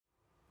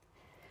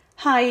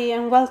Hi,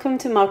 and welcome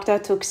to Magda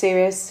Talk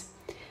Series.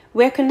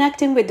 We're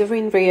connecting with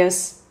Doreen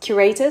Rios,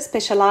 curator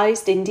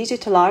specialized in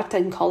digital art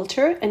and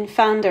culture and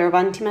founder of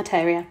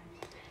Antimateria.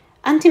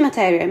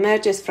 Antimateria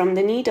emerges from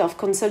the need of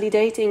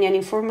consolidating an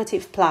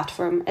informative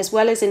platform as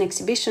well as an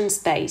exhibition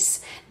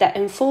space that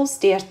unfolds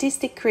the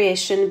artistic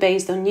creation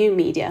based on new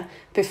media,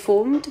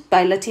 performed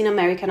by Latin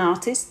American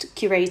artists,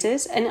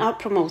 curators, and art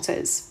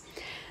promoters.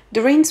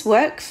 Doreen's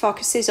work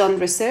focuses on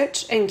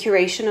research and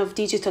curation of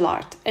digital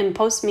art and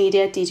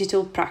post-media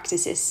digital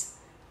practices.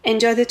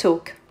 Enjoy the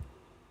talk.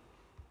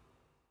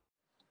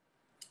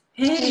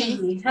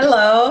 Hey,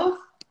 hello.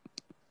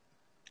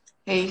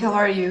 Hey, how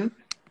are you?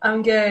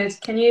 I'm good.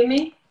 Can you hear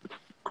me?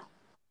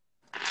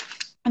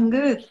 I'm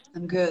good.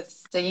 I'm good.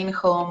 Staying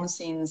home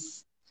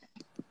since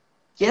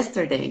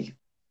yesterday.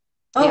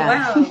 Oh,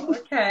 Yeah. wow.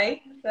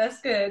 Okay,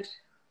 that's good.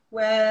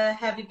 Where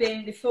have you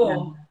been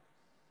before?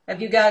 Have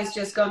you guys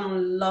just gone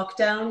on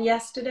lockdown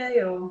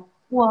yesterday or?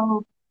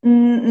 Well,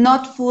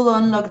 not full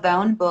on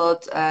lockdown,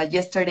 but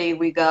yesterday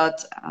we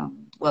got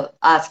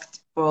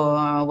asked for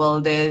all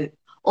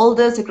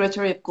the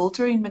Secretary of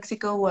Culture in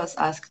Mexico was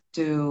asked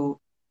to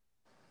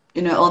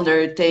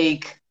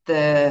undertake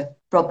the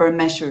proper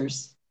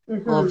measures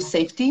of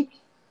safety.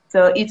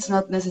 So it's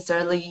not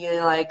necessarily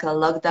like a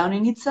lockdown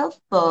in itself,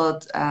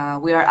 but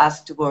we are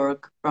asked to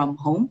work from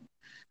home,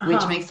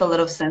 which makes a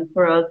lot of sense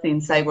for us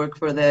since I work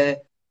for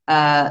the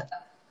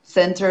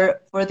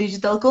Center for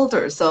Digital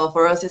Culture. So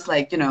for us, it's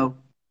like, You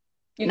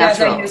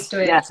guys are natural. used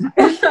to it.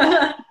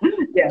 Yeah.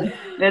 Yeah.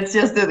 Let's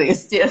just do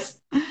this.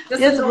 Yes.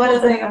 Just Yes. a normal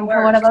thing at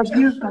work. What about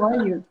you? How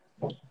are you?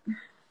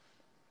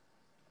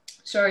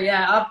 Sure,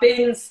 yeah. I've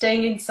been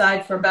staying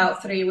inside for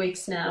about 3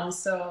 weeks now,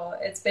 so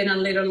it's been a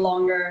little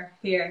longer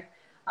here.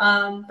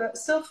 But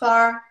so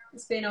far,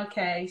 it's been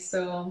okay,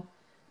 so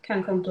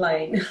can't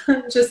complain.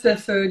 Just the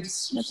food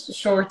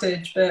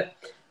shortage, but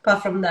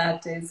apart from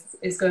that,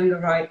 is going all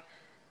right.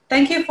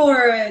 Thank you for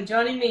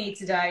joining me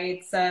today.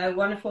 It's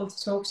wonderful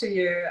to talk to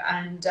you.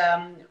 And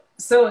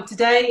so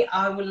today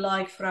I would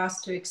like for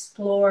us to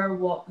explore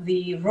what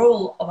the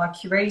role of a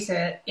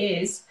curator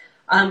is.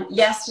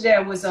 Yesterday I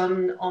was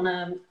on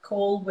a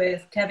call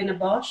with Kevin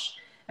Abosch,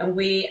 and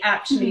we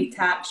actually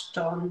touched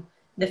on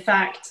the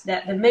fact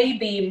that there may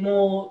be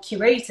more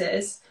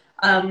curators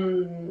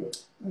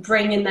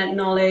bringing that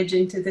knowledge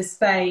into the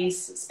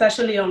space,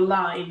 especially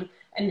online,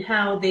 and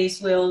how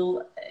this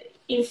will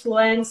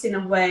influence in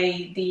a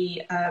way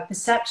the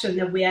perception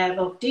that we have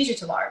of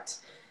digital art,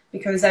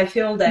 because I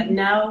feel that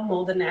now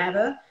more than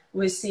ever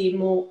we see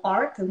more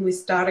art and we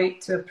started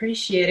to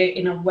appreciate it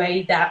in a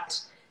way that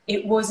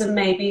it wasn't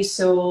maybe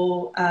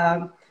so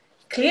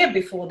clear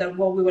before, that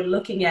what we were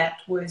looking at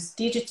was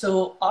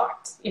digital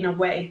art in a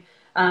way.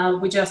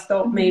 We just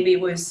thought maybe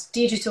it was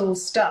digital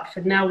stuff,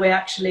 and now we're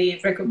actually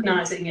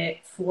recognizing it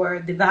for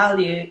the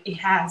value it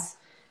has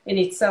in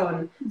its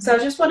own. So I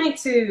just wanted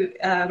to,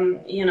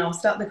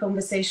 start the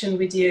conversation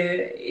with you.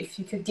 If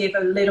you could give a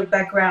little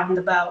background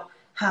about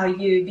how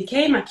you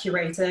became a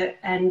curator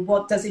and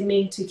what does it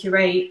mean to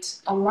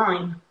curate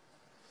online?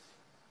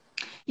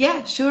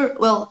 Yeah, sure.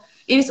 Well,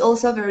 it is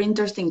also a very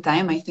interesting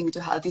time, I think,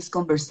 to have this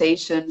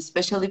conversation,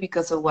 especially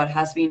because of what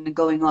has been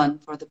going on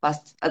for the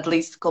past at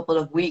least couple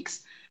of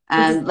weeks.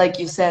 And like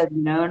you said,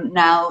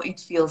 now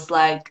it feels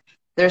like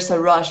there's a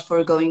rush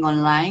for going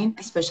online,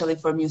 especially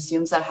for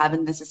museums that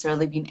haven't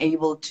necessarily been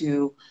able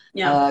to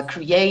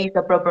create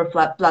a proper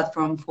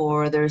platform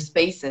for their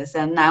spaces.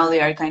 And now they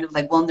are kind of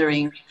like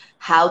wondering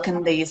how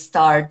can they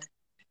start,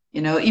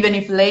 even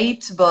if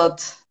late, but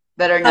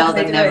better How now can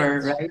they than do never,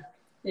 it? right?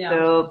 Yeah.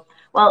 So,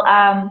 well,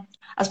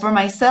 as for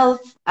myself,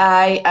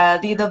 I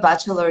did a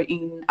bachelor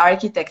in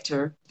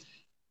architecture.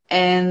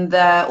 And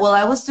while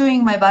I was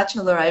doing my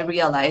bachelor, I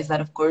realized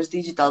that, of course,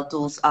 digital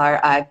tools are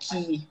a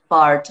key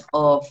part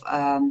of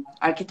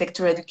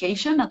architecture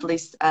education, at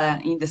least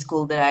in the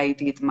school that I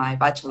did my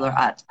bachelor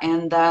at.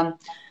 And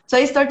so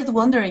I started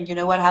wondering,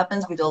 what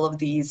happens with all of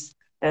these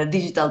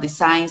digital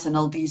designs and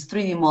all these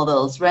 3D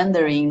models,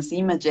 renderings,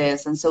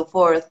 images, and so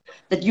forth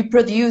that you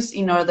produce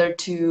in order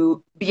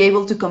to be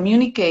able to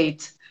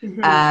communicate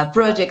a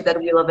project that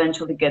will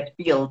eventually get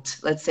built,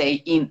 let's say,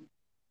 in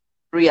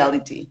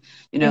reality,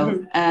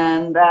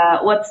 and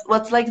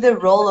what's like the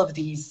role of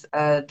these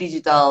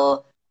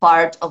digital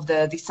part of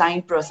the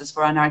design process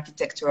for an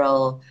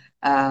architectural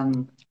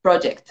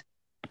project.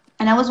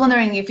 And I was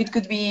wondering if it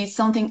could be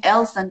something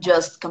else than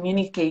just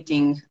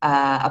communicating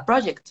a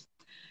project.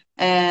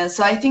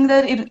 So I think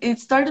that it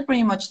started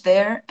pretty much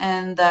there,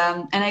 and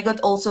I got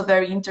also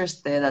very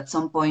interested at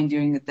some point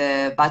during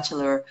the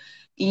bachelor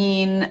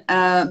in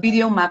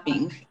video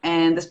mapping,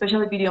 and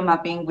especially video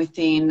mapping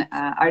within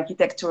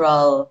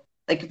architectural,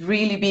 like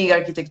really big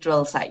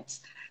architectural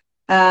sites.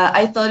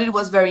 I thought it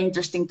was very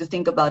interesting to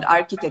think about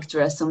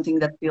architecture as something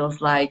that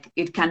feels like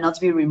it cannot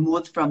be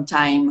removed from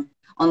time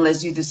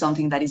unless you do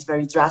something that is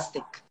very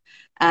drastic.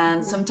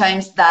 And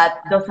sometimes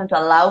that doesn't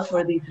allow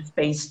for this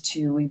space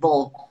to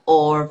evolve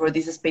or for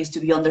this space to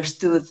be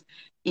understood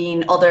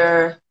in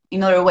other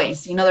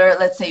ways, in other,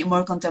 let's say,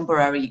 more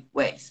contemporary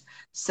ways.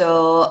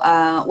 So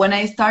when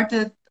I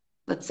started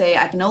let's say,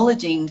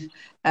 acknowledging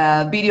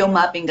video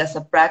mapping as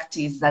a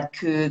practice that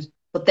could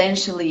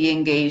potentially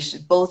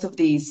engage both of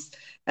these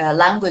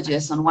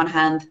languages. On one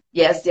hand,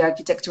 yes, the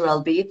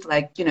architectural bit,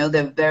 like, you know,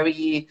 the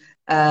very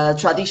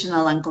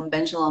traditional and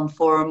conventional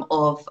form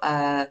of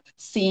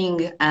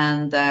seeing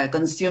and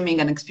consuming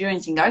and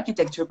experiencing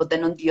architecture, but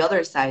then on the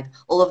other side,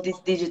 all of this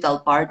digital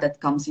part that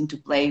comes into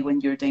play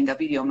when you're doing a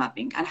video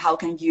mapping, and how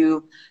can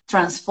you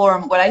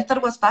transform. What I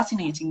thought was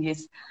fascinating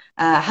is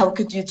how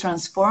could you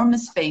transform a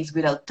space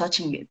without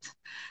touching it?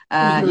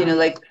 You know,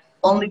 like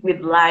only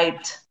with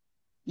light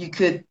you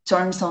could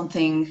turn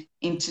something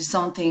into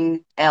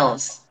something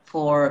else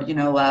for, you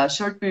know, a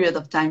short period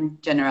of time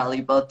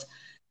generally, but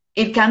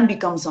it can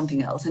become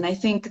something else. And I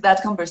think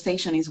that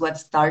conversation is what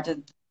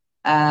started,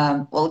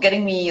 well,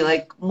 getting me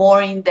like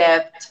more in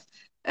depth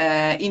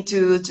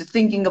into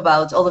thinking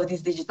about all of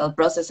these digital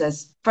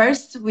processes,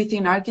 first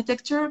within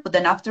architecture, but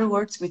then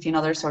afterwards within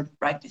other sort of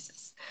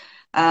practices.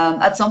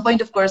 At some point,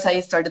 of course,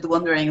 I started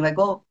wondering, like,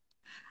 oh,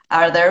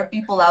 are there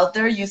people out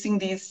there using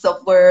this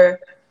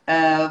software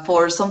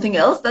for something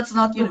else that's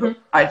not, you know,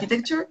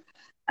 architecture?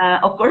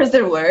 Of course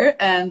there were.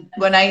 And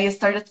when I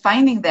started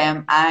finding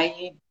them,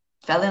 I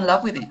fell in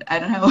love with it. I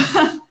don't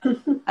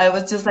know. I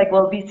was just like,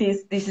 well,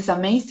 this is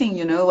amazing.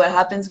 You know, what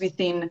happens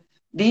within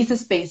these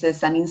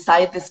spaces and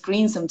inside the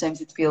screen, sometimes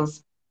it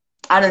feels,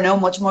 I don't know,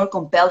 much more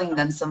compelling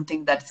than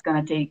something that's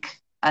going to take,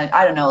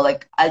 I don't know,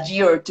 like a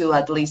year or two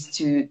at least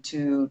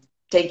to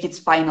take its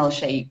final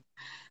shape.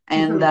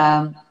 And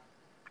I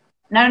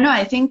don't know,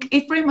 I think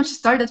it pretty much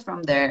started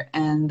from there.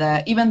 And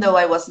even though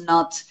I was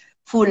not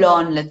full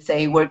on, let's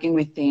say, working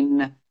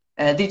within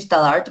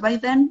digital art by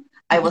then,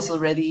 I was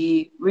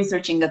already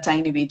researching a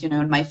tiny bit, you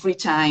know, in my free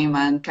time,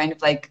 and kind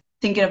of like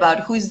thinking about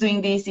who is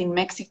doing this in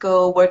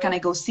Mexico, where can I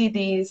go see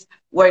this,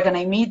 where can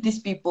I meet these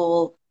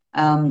people,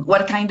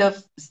 what kind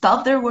of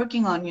stuff they're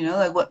working on, you know,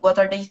 like what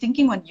are they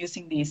thinking when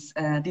using these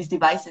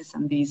devices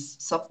and this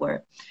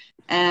software.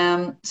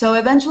 So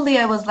eventually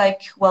I was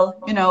like, well,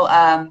 you know,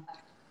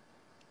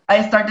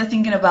 I started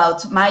thinking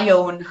about my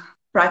own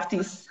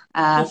practice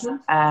as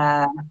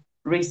a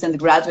recent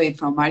graduate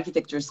from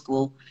architecture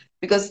school,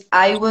 because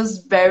I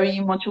was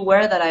very much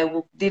aware that I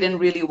didn't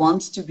really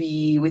want to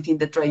be within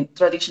the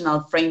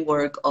traditional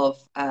framework of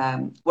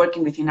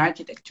working within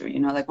architecture, you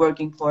know, like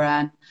working for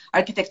an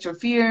architecture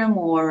firm,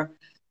 or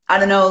I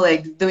don't know,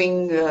 like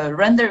doing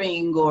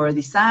rendering or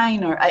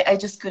design, or I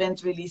just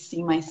couldn't really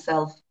see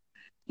myself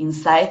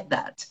inside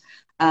that.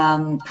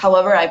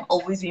 However, I've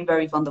always been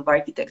very fond of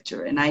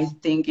architecture, and I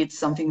think it's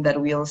something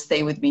that will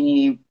stay with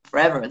me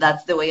forever.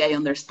 That's the way I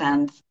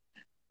understand,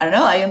 I don't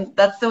know,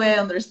 that's the way I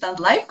understand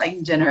life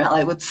in general,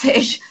 I would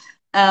say.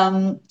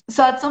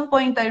 So at some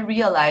point I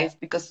realized,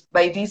 because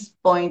by this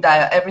point,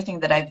 everything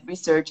that I've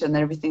researched and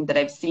everything that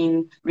I've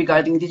seen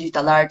regarding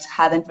digital arts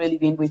hadn't really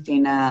been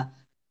within a,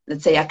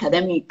 let's say,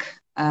 academic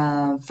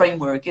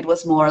framework. It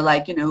was more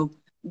like, you know,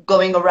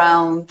 going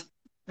around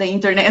the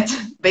internet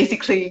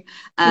basically,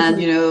 and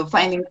you know,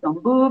 finding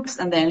some books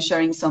and then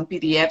sharing some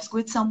PDFs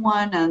with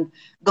someone and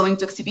going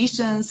to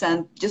exhibitions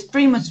and just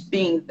pretty much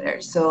being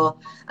there. So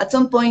at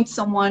some point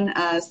someone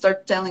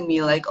started telling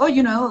me like, oh,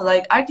 you know,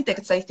 like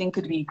architects I think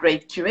could be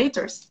great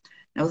curators.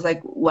 And I was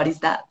like, what is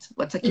that?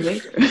 What's a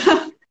curator?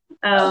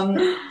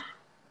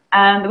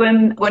 And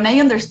when I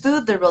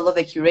understood the role of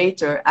a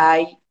curator,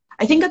 I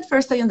think at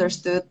first I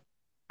understood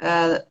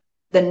the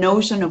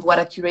notion of what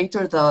a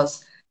curator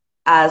does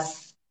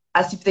as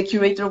if the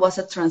curator was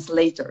a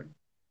translator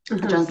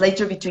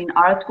between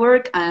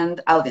artwork and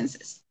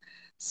audiences.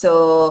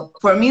 So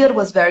for me, that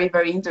was very,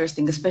 very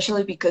interesting,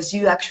 especially because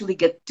you actually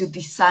get to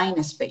design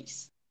a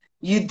space.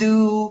 You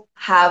do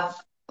have,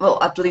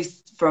 well, at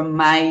least from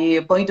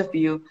my point of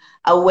view,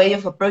 a way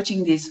of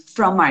approaching this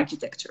from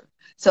architecture.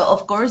 So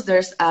of course,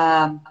 there's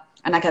an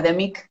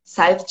academic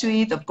side to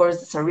it. Of course,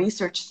 there's a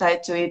research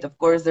side to it. Of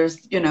course,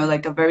 there's, you know,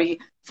 like a very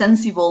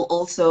sensible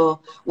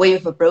also way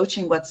of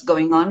approaching what's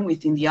going on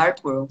within the art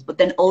world. But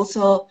then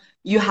also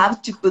you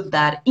have to put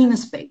that in a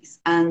space.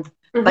 And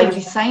by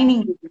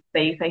designing the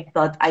space, I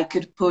thought I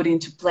could put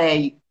into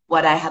play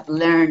what I had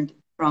learned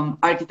from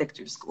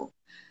architecture school.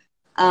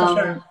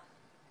 Sure.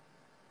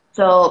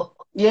 So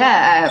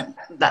yeah,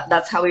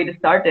 that's how it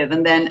started.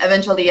 And then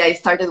eventually I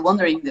started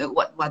wondering,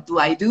 what do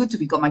I do to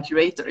become a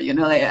curator? You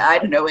know, like, I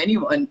don't know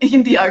anyone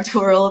in the art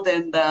world,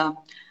 and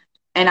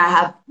I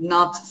have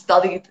not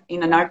studied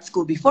in an art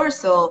school before,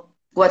 so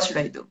what should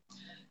I do?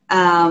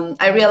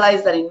 I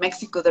realized that in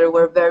Mexico there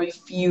were very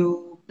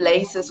few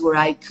places where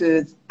I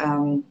could,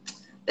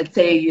 let's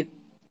say,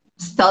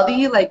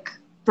 study, like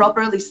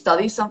properly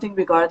study something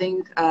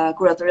regarding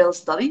curatorial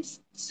studies.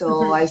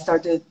 So I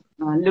started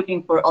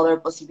looking for other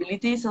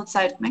possibilities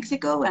outside of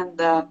Mexico, and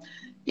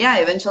yeah,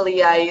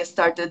 eventually I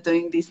started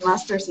doing this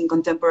master's in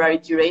contemporary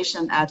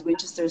curation at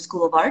Winchester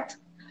School of Art,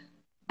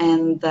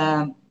 and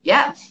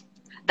yeah,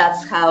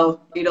 that's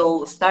how it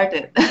all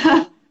started.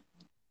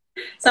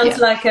 Sounds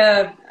like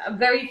a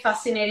very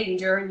fascinating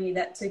journey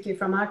that took you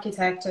from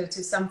architecture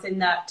to something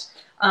that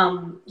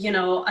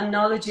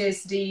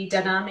acknowledges the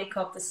dynamic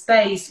of the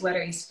space,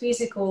 whether it's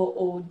physical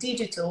or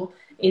digital,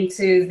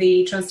 into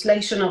the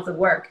translation of the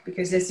work.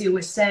 Because as you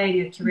were saying,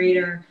 a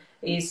curator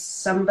is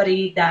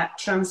somebody that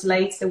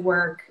translates the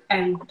work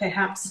and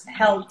perhaps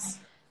helps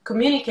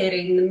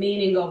communicating the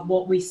meaning of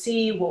what we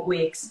see, what we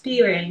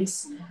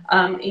experience,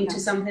 into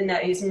something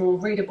that is more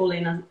readable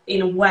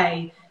in a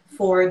way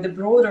for the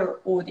broader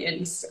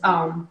audience,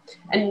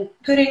 and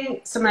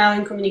putting somehow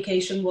in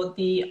communication what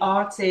the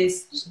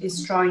artist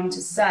is trying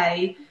to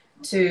say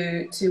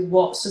to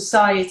what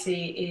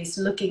society is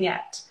looking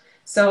at.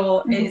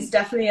 So it's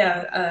definitely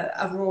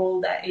a role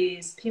that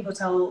is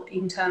pivotal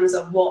in terms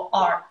of what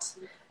art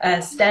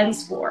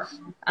stands for.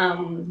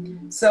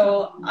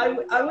 So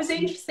I was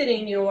interested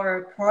in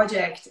your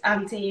project,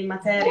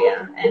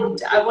 Antimateria,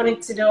 and I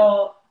wanted to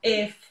know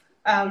if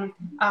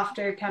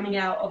after coming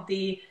out of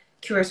the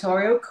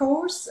curatorial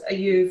course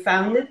you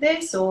founded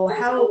this, or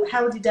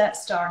how did that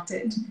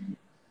started?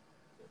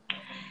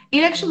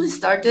 It actually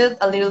started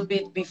a little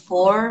bit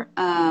before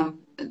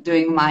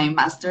doing my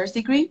master's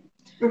degree.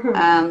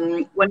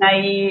 When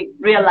I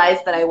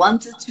realized that I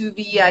wanted to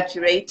be a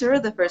curator,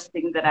 the first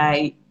thing that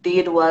I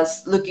did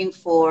was looking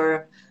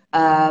for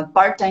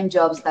part-time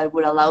jobs that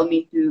would allow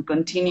me to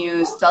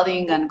continue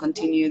studying and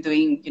continue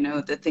doing,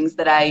 the things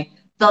that I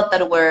thought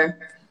that were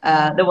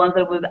the ones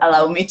that would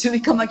allow me to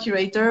become a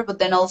curator, but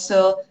then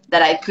also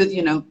that I could,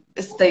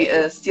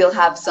 still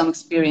have some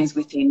experience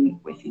within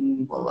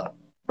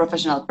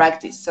professional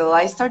practice. So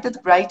I started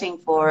writing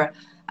for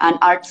an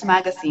arts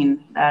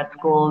magazine that's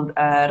called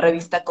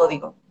Revista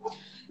Código.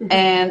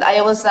 And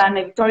I was an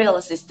editorial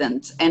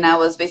assistant, and I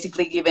was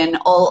basically given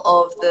all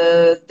of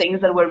the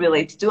things that were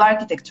related to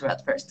architecture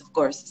at first, of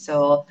course.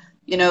 So,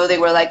 they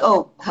were like,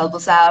 oh, help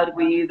us out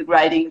with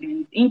writing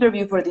the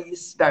interview for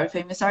this very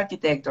famous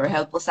architect, or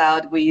help us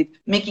out with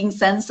making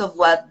sense of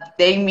what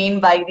they mean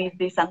by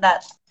this, and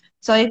that.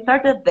 So I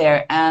started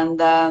there, and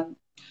I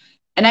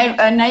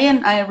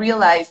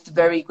realized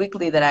very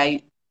quickly that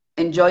I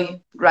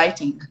enjoy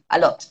writing a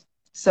lot.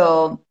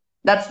 So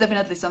that's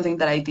definitely something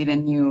that I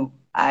didn't knew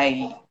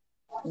I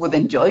would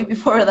enjoy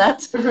before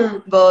that.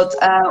 But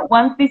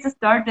once this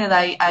started,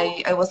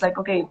 I was like,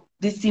 okay,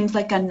 this seems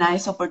like a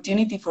nice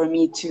opportunity for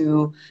me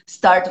to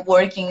start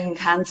working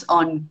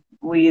hands-on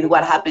with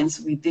what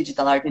happens with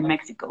digital art in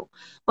Mexico.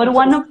 But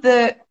one of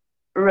the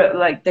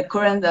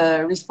current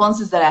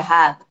responses that I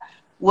had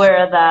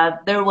were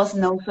that there was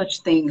no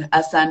such thing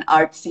as an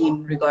art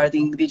scene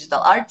regarding digital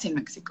arts in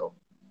Mexico.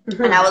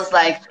 And I was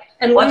like,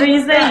 and what are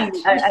you saying?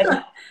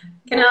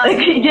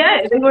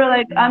 Yeah, they were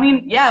like,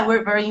 yeah,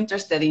 we're very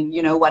interested in,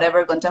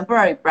 whatever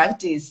contemporary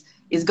practice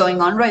is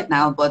going on right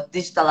now, but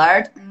digital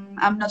art,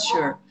 I'm not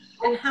sure.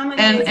 And how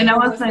many years ago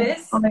was like,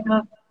 this? Oh my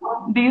God,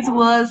 this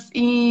was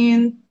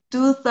in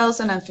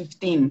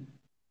 2015.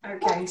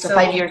 Okay, so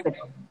 5 years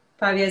ago.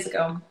 5 years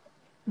ago.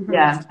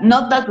 Yeah,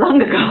 not that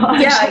long ago.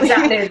 Actually. Yeah,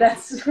 exactly.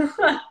 That's.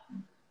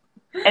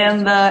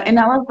 And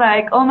I was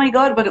like, oh my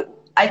God, but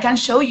I can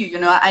show you.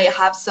 I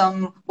have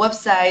some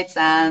websites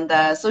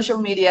and social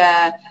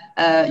media,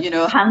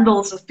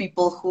 handles of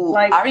people who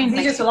are in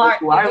Mexico,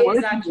 who are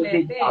working with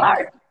digital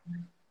art.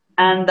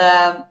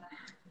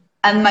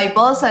 And my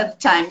boss at the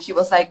time, he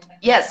was like,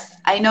 yes,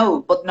 I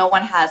know, but no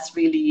one has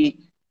really,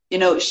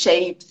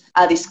 shaped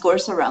a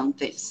discourse around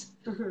this.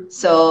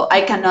 So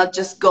I cannot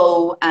just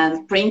go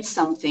and print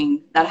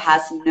something that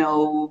has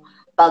no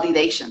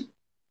validation,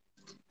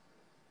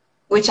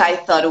 which I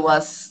thought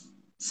was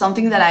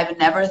something that I've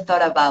never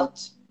thought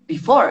about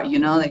before,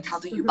 like how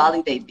do you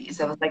validate this?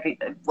 I was like,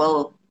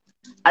 well,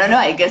 I don't know,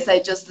 I guess I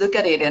just look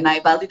at it and I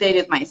validate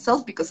it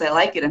myself because I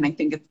like it and I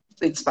think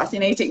it's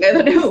fascinating, I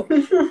don't know.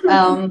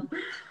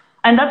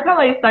 And that's how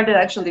I started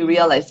actually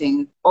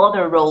realizing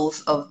other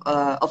roles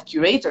of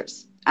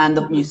curators and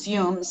of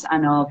museums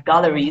and of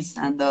galleries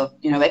and of,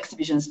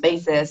 exhibition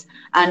spaces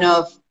and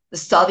of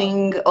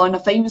studying on a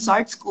famous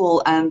art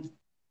school and,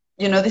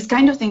 these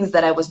kind of things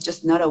that I was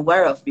just not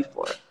aware of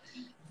before.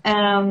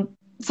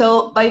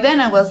 So by then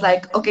I was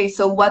like, okay,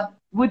 so what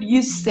would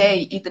you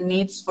say it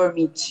needs for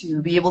me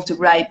to be able to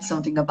write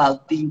something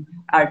about the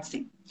art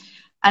scene?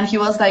 And he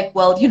was like,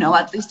 well,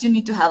 at least you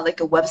need to have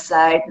like a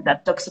website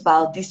that talks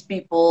about these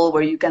people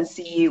where you can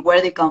see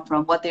where they come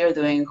from, what they're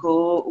doing,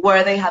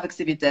 where they have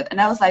exhibited. And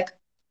I was like,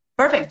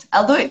 perfect,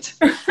 I'll do it.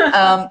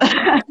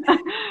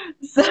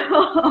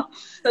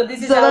 So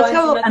this is that's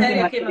how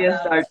Antimateria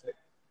started.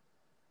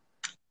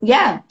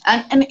 Yeah,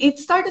 and it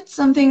started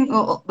something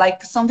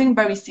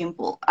very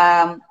simple.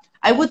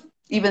 I would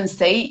even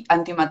say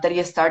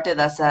Antimateria started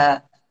as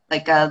a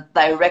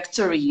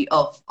directory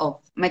of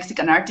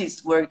Mexican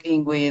artists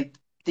working with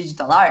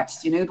digital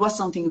arts. It was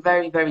something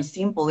very, very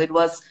simple. It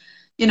was,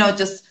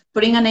 just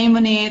putting a name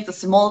on it, a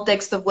small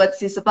text of what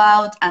it's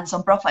about, and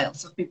some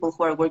profiles of people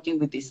who are working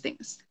with these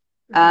things.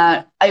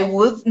 I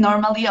would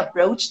normally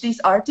approach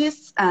these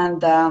artists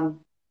and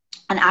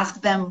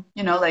ask them,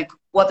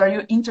 what are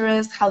your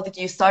interests? How did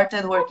you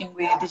started working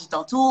with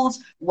digital tools?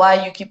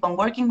 Why you keep on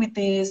working with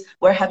this?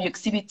 Where have you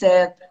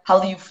exhibited? How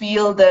do you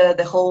feel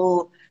the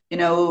whole,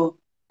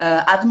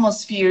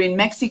 atmosphere in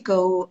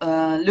Mexico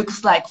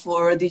looks like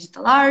for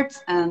digital art,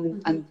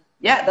 and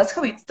yeah, that's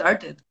how it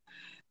started.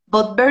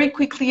 But very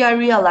quickly I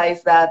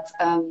realized that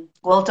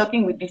while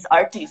talking with these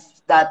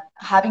artists, that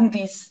having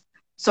this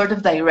sort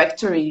of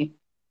directory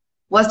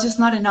was just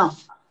not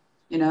enough.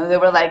 You know, they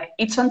were like,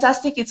 it's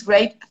fantastic, it's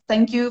great,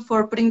 thank you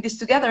for putting this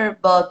together,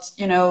 but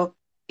you know,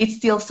 it's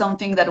still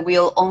something that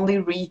will only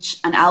reach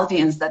an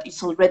audience that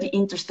is already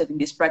interested in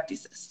these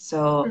practices.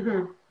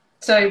 So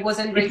so it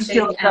wasn't it's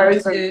still reaching out very,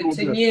 very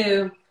to major.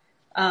 new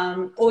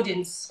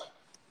audience.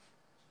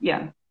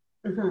 Yeah.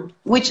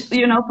 Which,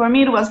 you know, for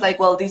me it was like,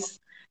 well, this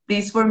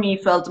for me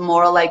felt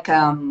more like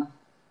an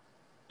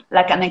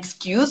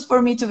excuse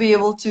for me to be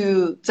able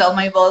to tell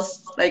my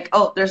boss, like,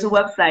 oh, there's a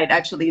website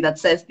actually that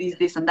says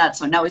this, and that.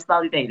 So now it's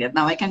validated.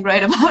 Now I can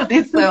write about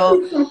this.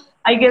 So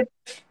I guess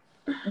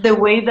the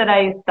way that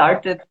I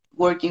started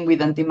working with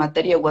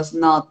Antimateria was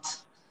not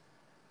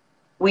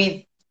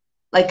with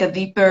like a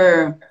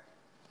deeper,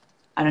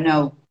 I don't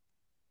know,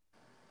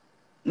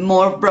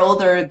 more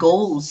broader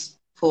goals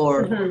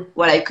for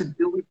what I could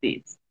do with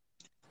this.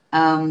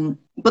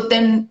 But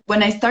then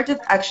when I started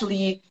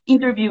actually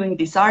interviewing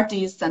these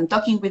artists and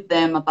talking with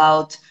them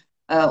about,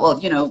 well,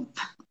 you know,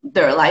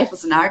 their life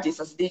as an artist,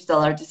 as a digital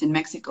artist in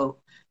Mexico,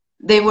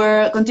 they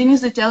were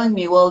continuously telling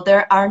me, well,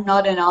 there are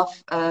not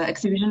enough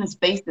exhibition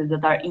spaces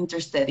that are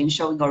interested in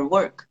showing our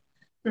work.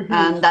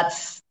 And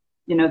that's,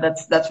 you know,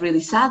 that's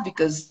really sad,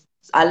 because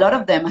a lot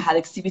of them had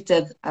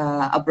exhibited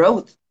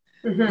abroad,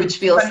 which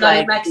feels but not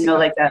in like, you know,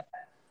 Mexico. like a,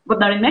 but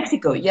not in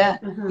Mexico, yeah.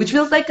 Which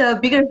feels like a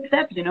bigger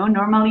step, you know.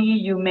 Normally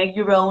you make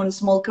your own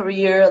small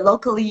career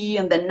locally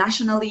and then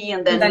nationally,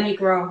 and then you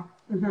grow.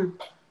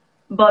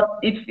 But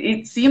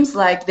it seems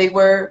like they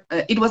were,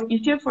 it was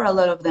easier for a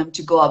lot of them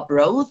to go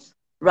abroad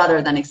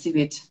rather than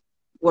exhibit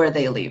where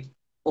they live,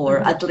 or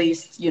at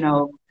least, you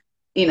know,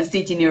 in a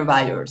city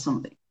nearby or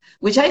something,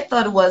 which I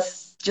thought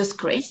was just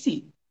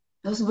crazy.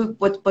 I was,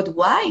 but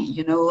why?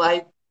 You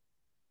know,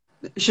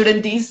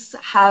 shouldn't these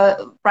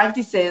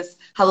practices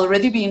have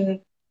already been,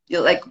 you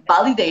know, like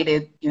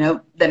validated, you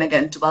know, then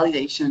again to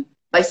validation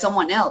by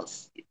someone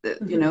else?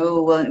 You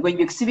know, when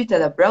you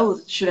exhibited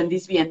abroad, shouldn't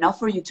this be enough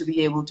for you to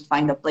be able to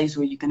find a place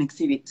where you can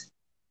exhibit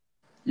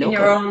locally?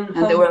 In your own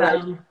and they were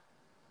like,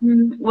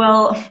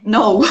 well,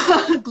 no,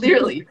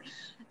 clearly.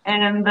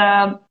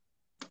 And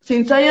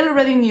since I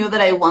already knew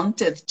that I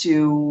wanted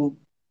to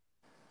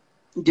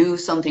do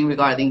something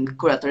regarding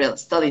curatorial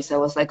studies, I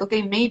was like,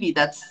 okay, maybe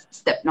that's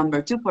step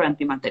number 2 for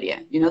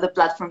Antimateria. You know, the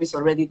platform is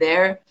already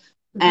there.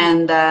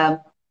 And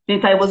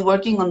since I was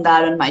working on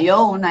that on my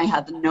own, I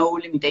had no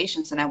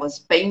limitations, and I was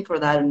paying for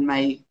that on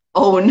my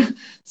own.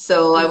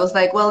 So I was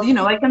like, well, you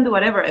know, I can do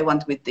whatever I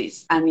want with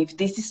this. And if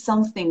this is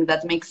something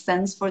that makes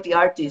sense for the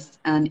artist,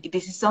 and if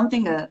this is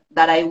something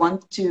that I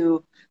want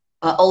to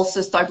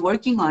also start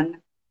working on,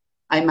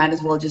 I might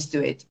as well just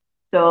do it.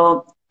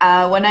 So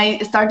when I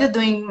started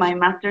doing my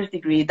master's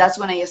degree, that's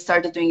when I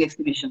started doing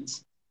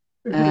exhibitions.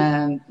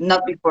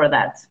 Not before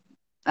that.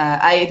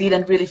 I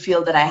didn't really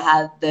feel that I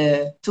had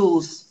the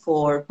tools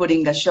for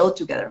putting a show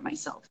together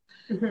myself.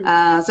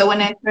 So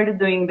when I started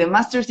doing the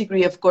master's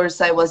degree, of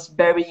course, I was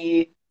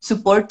very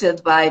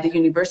supported by the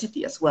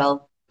university as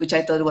well, which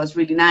I thought was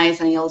really nice.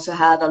 And I also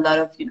had a lot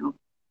of, you know,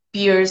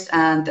 peers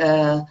and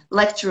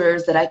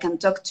lecturers that I can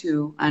talk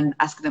to and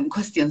ask them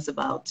questions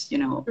about, you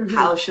know,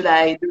 how should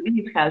I do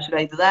this? How should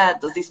I do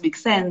that? Does this make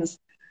sense?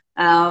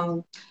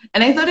 And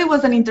I thought it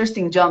was an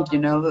interesting jump, you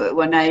know,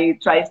 when I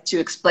tried to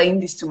explain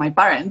this to my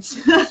parents.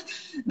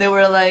 They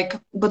were like,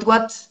 but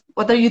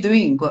what are you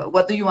doing?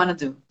 What do you want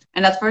to do?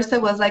 And at first I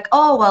was like,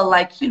 oh, well,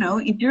 like, you know,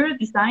 interior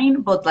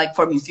design, but like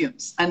for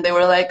museums. And they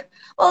were like,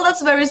 well,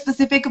 that's very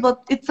specific,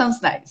 but it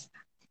sounds nice.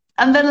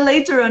 And then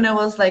later on, I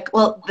was like,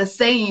 well, the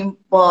same,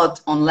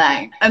 but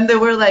online. And they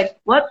were like,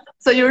 what?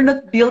 So you're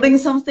not building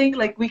something?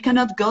 Like, we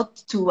cannot go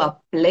to a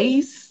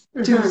place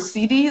to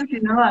see these?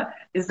 You know,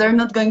 is there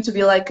not going to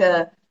be like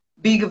a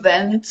big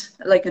event,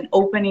 like an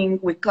opening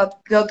with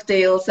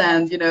cocktails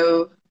and, you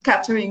know,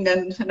 catering?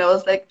 And I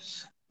was like,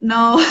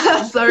 no,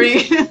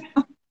 sorry.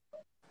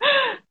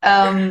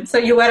 So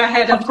you were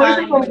ahead of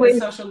time with the always,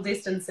 social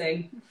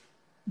distancing.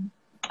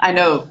 I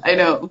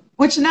know.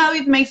 Which now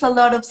it makes a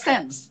lot of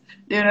sense.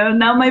 You know,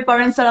 now my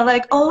parents are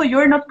like, oh,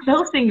 you're not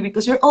closing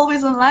because you're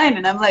always online.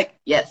 And I'm like,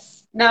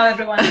 yes. Now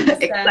everyone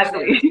understands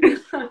exactly. it.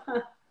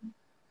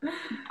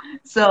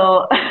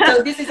 So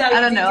this is how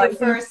you did your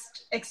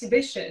first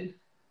exhibition.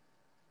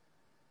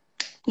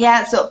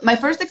 Yeah, so my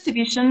first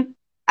exhibition,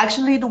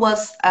 actually it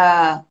was,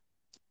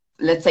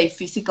 let's say,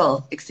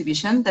 physical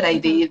exhibition that I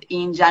did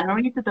in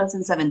January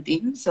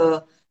 2017.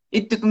 So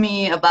it took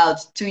me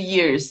about 2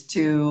 years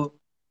to,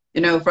 you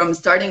know, from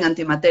starting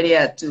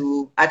Antimateria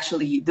to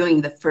actually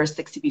doing the first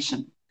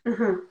exhibition.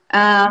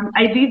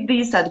 I did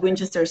this at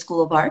Winchester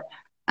School of Art,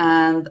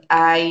 and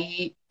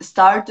I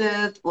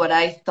started what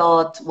I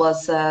thought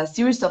was a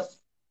series of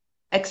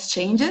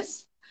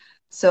exchanges.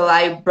 So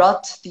I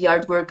brought the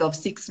artwork of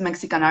 6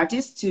 Mexican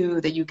artists to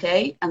the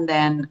UK, and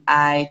then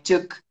I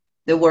took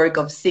the work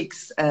of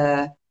 6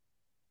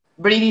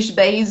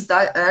 British-based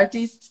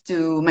artists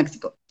to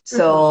Mexico.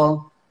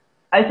 So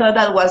I thought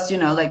that was,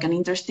 like an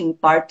interesting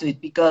part to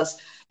it, because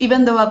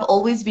even though I've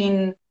always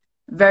been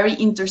very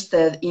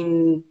interested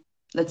in,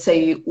 let's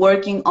say,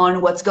 working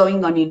on what's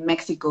going on in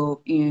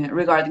Mexico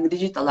regarding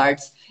digital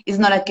arts, it's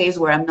not a case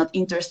where I'm not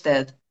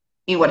interested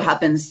in what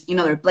happens in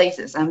other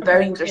places. I'm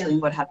very interested in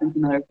what happens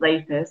in other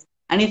places.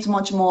 And it's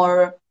much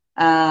more,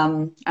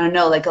 I don't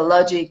know, like a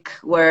logic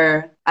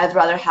where I'd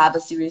rather have a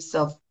series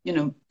of,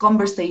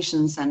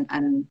 conversations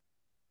and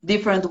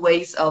different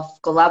ways of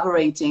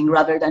collaborating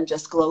rather than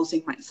just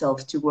closing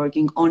myself to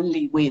working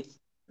only with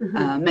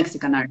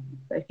Mexican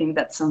artists. I think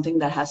that's something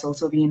that has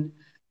also been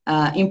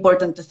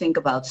important to think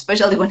about,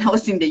 especially when I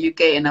was in the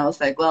UK and I was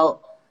like,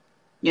 well,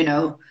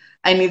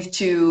 I need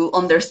to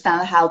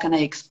understand how can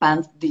I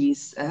expand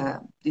these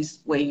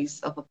ways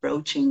of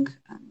approaching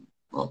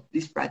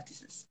these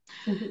practices.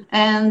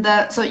 And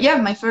so yeah,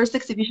 my first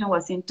exhibition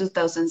was in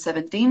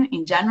 2017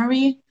 in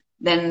January.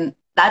 Then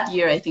that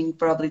year, I think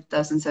probably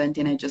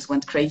 2017, I just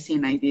went crazy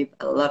and I did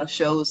a lot of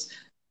shows,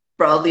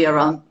 probably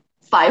around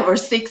 5 or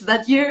 6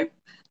 that year.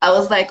 I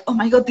was like, oh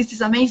my God, this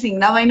is amazing.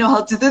 Now I know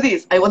how to do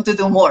this. I want to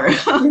do more.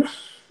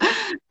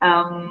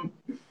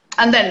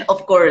 And then,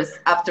 of course,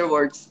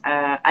 afterwards,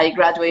 I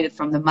graduated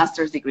from the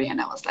master's degree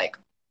and I was like,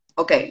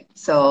 okay,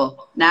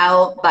 so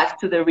now back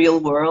to the real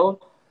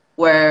world,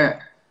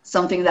 where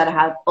something that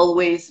had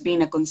always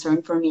been a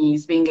concern for me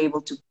is being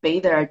able to pay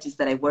the artists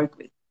that I work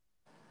with.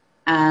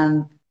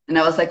 And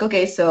I was like,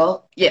 okay,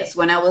 so yes,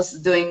 when I was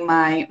doing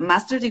my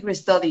master's degree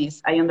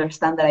studies, I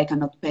understand that I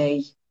cannot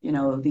pay,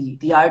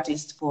 the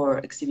artist for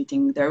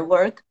exhibiting their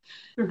work.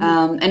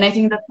 And I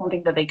think that's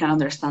something that they can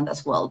understand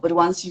as well. But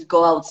once you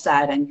go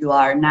outside and you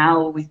are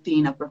now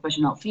within a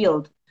professional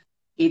field,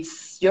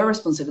 it's your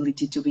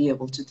responsibility to be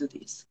able to do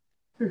this.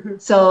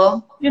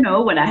 So,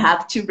 when I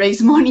had to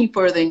raise money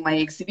for doing my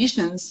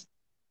exhibitions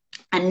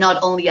and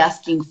not only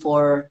asking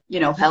for,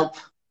 help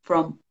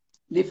from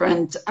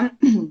different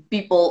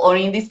people, or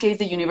in this case,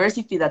 the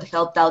university that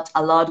helped out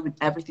a lot with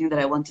everything that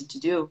I wanted to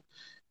do,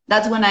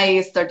 that's when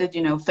I started,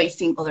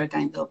 facing other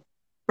kinds of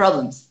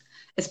problems,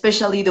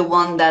 especially the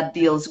one that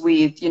deals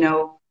with,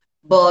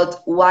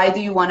 but why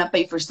do you want to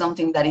pay for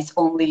something that is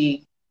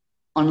only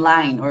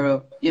online?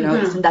 Or,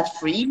 isn't that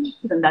free?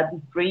 Isn't that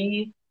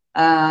free?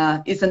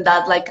 Isn't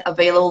that like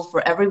available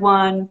for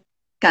everyone?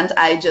 Can't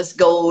I just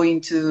go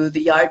into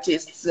the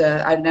artist's,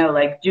 I don't know,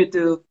 like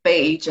YouTube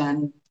page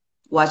and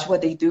watch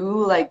what they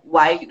do? Like,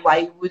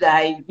 why would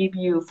I give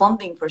you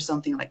funding for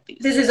something like this?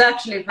 This is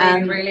actually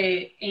really,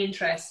 really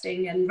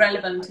interesting and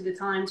relevant to the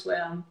times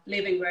where I'm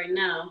living right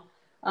now.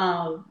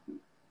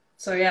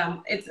 So yeah,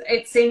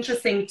 it's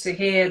interesting to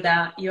hear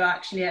that you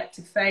actually had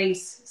to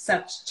face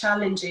such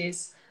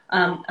challenges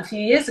a few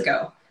years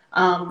ago,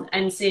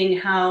 and seeing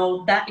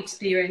how that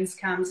experience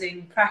comes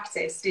in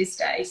practice these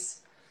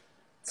days.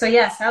 So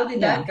yes, how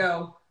did that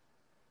go?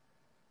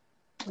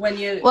 When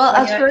you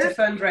had to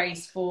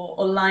fundraise for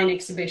online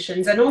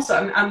exhibitions? And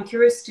also I'm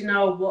curious to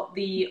know what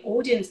the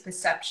audience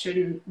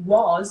perception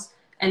was,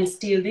 and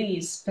still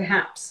is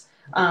perhaps,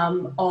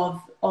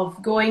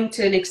 of going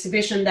to an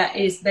exhibition that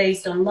is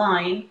based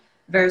online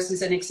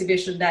versus an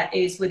exhibition that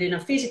is within a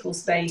physical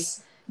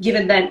space,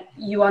 given that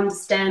you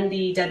understand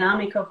the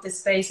dynamic of the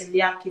space and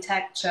the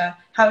architecture.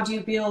 How do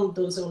you build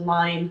those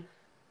online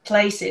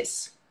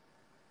places?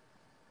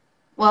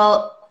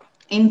 Well,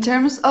 in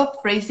terms of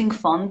raising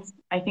funds,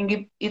 I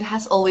think it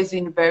has always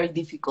been very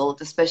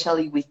difficult,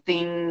 especially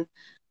within,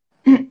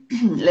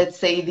 let's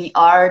say, the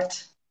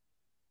arts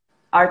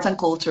and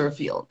culture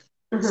field.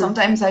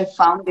 Sometimes I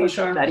found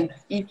that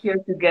it's easier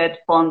to get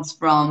funds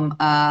from,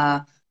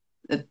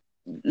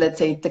 let's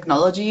say,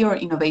 technology or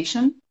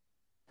innovation,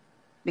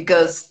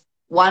 because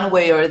one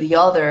way or the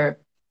other,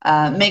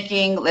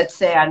 making, let's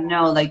say, I don't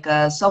know, like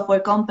a software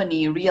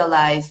company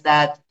realize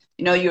that,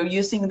 you're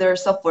using their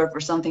software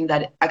for something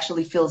that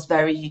actually feels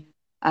very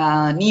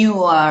new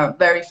or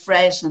very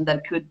fresh, and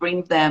that could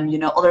bring them,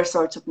 other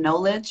sorts of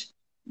knowledge,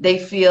 they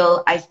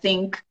feel, I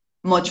think,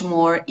 much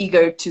more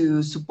eager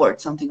to support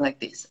something like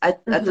this.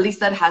 At least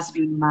that has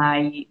been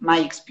my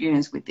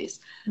experience with this.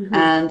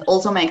 And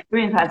also my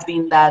experience has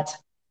been that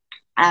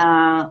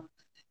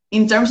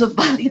in terms of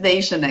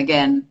validation,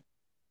 again,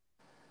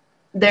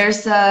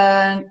 there's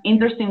an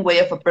interesting way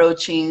of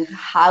approaching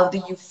how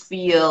do you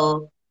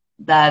feel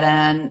that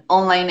an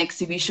online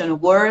exhibition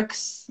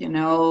works,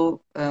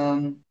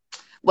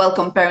 while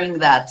comparing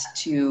that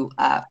to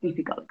a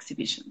physical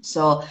exhibition.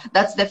 So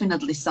that's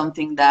definitely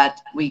something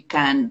that we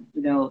can,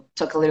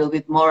 talk a little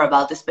bit more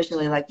about,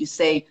 especially like you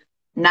say,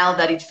 now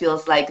that it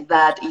feels like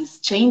that is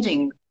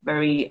changing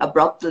very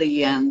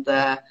abruptly, and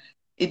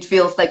it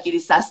feels like it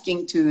is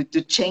asking to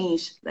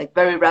change like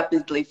very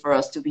rapidly for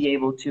us to be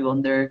able to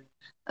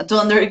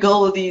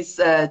undergo these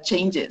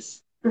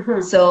changes.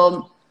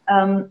 So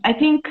I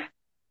think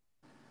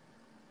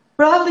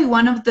probably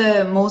one of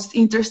the most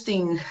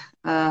interesting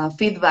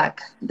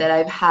feedback that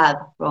I've had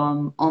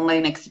from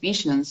online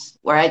exhibitions,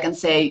 where I can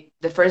say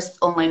the first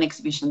online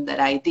exhibition that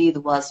I did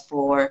was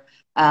for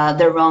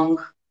the Wrong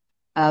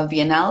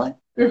Biennale.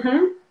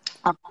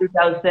 of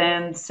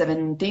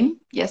 2017,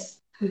 yes.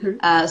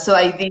 Mm-hmm. So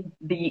I did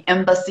the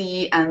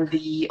embassy and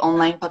the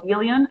online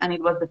pavilion, and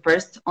it was the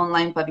first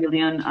online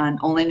pavilion and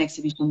online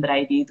exhibition that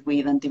I did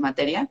with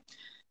Antimateria.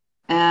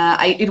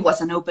 It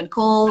was an open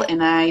call,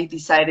 and I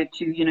decided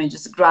to,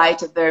 just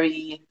write a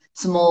very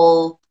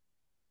small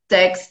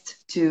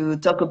text to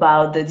talk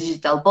about the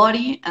digital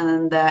body,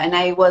 and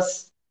it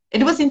was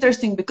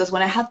interesting because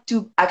when I had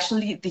to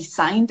actually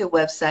design the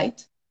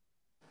website,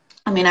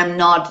 I mean, I'm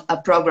not a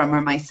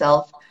programmer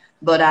myself,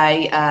 but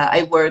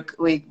I work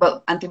with,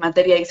 but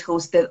Antimateria is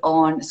hosted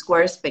on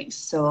Squarespace,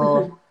 so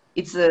Mm-hmm.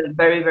 it's a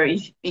very,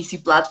 very easy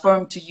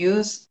platform to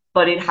use,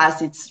 but it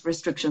has its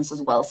restrictions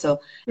as well. So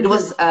it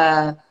was,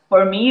 Mm-hmm.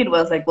 for me, it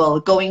was like, well,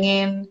 going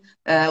in,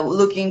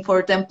 looking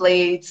for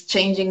templates,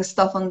 changing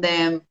stuff on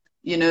them,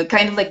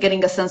 kind of like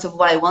getting a sense of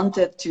what I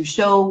wanted to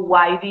show,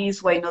 why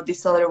this, why not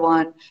this other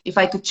one, if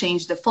I could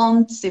change the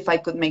fonts, if I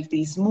could make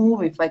this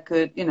move, if I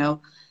could,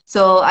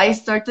 so I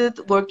started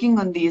working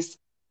on this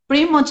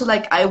pretty much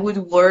like I would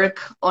work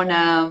on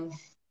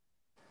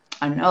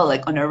I don't know,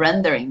 like on a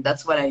rendering.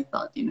 That's what I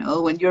thought,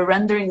 When you're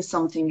rendering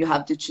something, you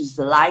have to choose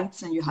the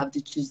lights and you have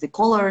to choose the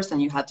colors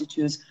and you have to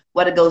choose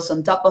what goes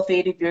on top of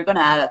it. If you're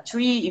gonna add a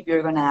tree, if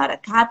you're gonna add a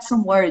cat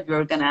somewhere, if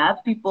you're gonna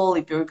add people,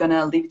 if you're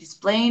gonna leave this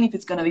plain, if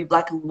it's gonna be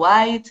black and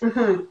white.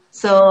 Mm-hmm.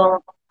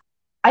 So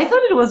I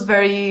thought it was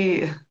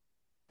very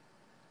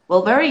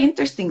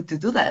interesting to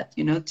do that,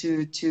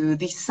 to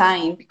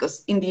design,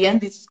 because in the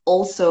end it's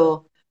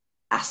also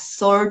a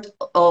sort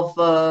of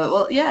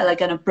yeah,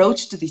 like an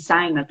approach to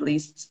design, at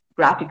least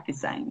graphic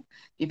design,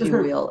 if you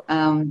Mm-hmm. will.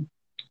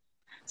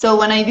 So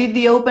when I did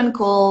the open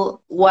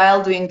call,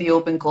 while doing the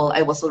open call,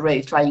 I was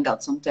already trying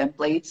out some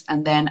templates,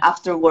 and then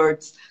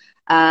afterwards,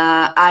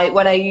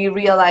 what I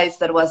realized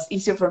that was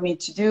easier for me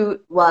to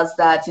do was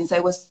that since I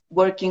was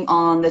working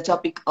on the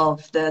topic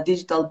of the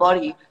digital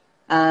body,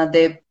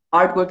 the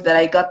artwork that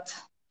I got,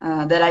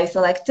 that I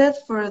selected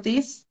for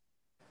this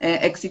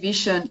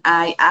exhibition,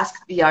 I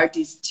asked the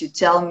artist to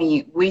tell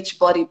me which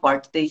body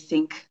part they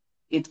think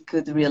it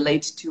could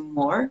relate to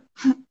more.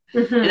 And I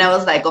Mm-hmm.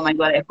 was like, oh my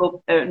God, I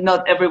hope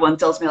not everyone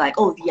tells me like,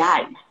 oh, the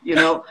eyes,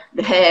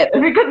 the head,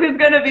 because it's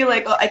going to be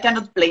like, oh, I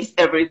cannot place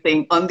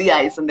everything on the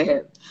eyes and the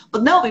head.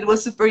 But no, it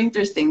was super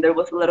interesting. There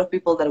was a lot of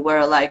people that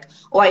were like,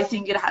 oh, I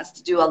think it has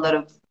to do a lot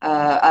of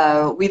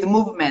with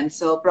movement,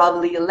 so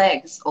probably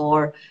legs,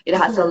 or it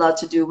has a Mm-hmm. lot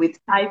to do with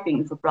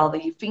typing, so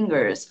probably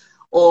fingers.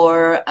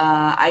 Or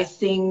I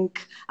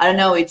think, I don't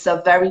know, it's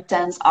a very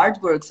tense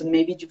artwork, so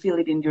maybe you feel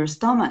it in your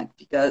stomach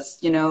because,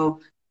 you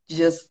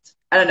just,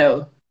 I don't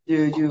know,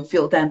 you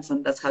feel tense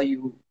and that's how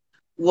you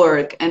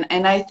work.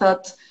 And I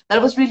thought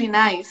that was really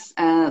nice.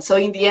 So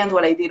in the end,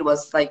 what I did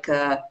was like,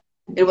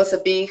 it was a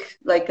big,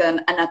 like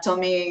an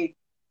anatomy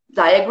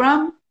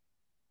diagram,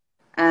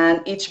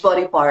 and each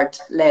body part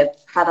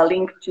had a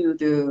link to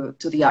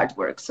the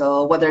artwork.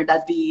 So whether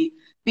that be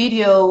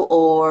video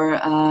or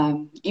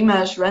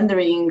image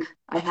rendering,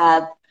 I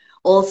had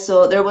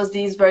also, there was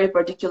this very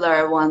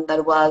particular one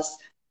that was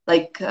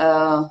like,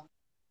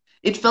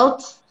 it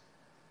felt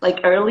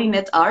like early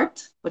net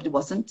art, but it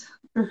wasn't.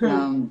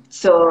 Mm-hmm.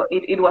 So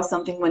it was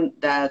something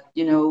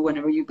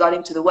whenever you got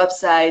into the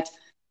website,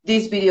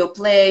 this video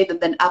played, and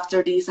then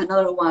after this,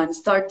 another one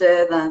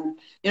started, and,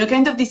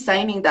 kind of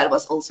designing that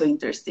was also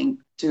interesting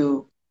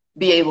to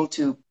be able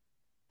to,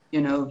 to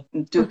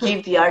Mm-hmm.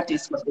 give the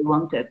artist what they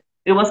wanted.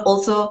 It was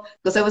also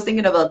because I was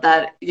thinking about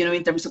that,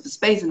 in terms of the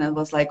space, and I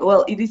was like,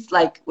 well, it is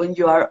like when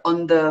you are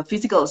on the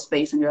physical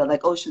space and you're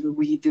like, oh, should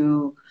we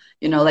do,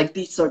 like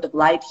this sort of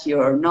light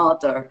here or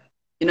not, or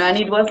and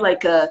it was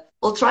like a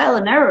well trial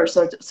and error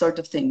sort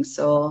of thing.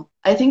 So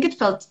I think it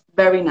felt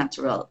very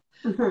natural.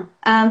 Mm-hmm.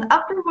 And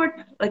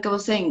afterward, like I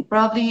was saying,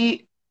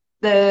 probably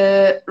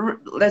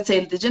let's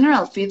say the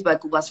general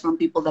feedback was from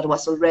people that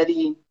was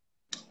already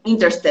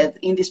interested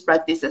in these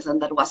practices and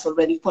that was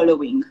already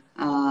following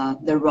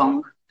the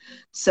wrong.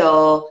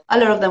 So a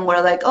lot of them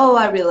were like, oh,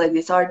 I really like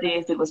this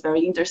artist. It was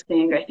very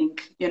interesting. I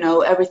think,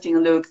 everything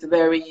looked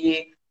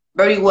very,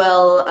 very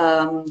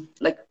well,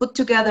 like put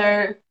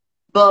together.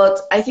 But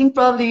I think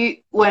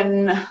probably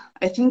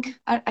I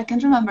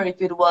can't remember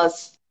if it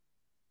was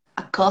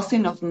a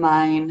cousin of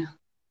mine,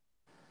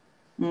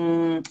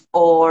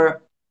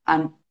 or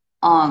an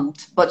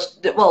aunt, but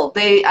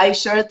I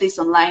shared this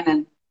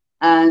online,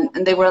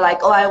 and they were like,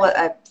 oh,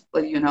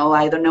 well,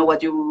 I don't know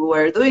what you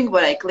were doing,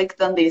 but I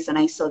clicked on this and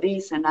I saw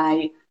this, and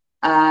I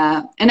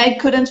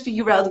couldn't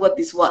figure out what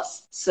this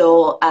was.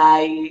 So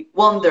I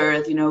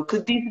wondered,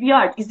 could this be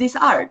art? Is this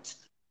art?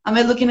 Am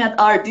I looking at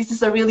art? This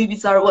is a really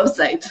bizarre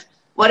website.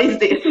 What is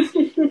this?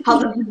 How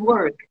does it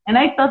work? And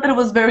I thought that it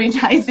was very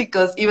nice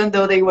because even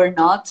though they were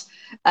not,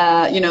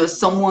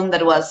 someone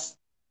that was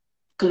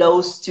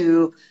close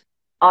to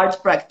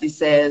art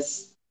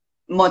practices,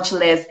 much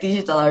less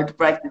digital art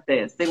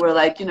practices. They were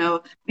like,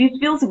 this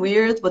feels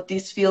weird, but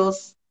this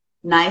feels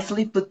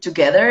nicely put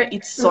together.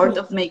 It sort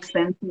of makes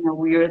sense in a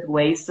weird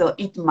way, so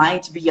it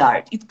might be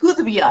art. It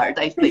could be art,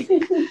 I think.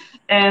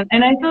 And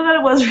I thought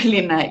that was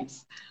really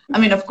nice. I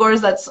mean, of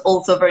course, that's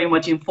also very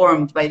much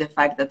informed by the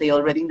fact that they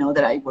already know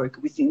that I work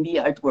within the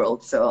art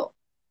world. So,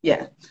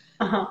 yeah.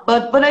 Uh-huh.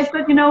 But I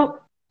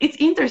thought, it's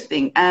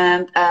interesting,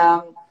 and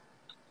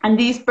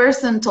this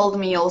person told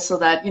me also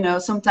that,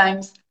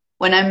 sometimes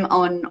when I'm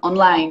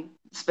online,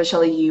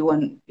 especially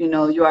when,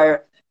 you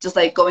are just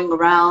like going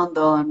around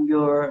on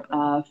your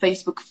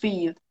Facebook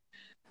feed,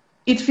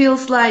 it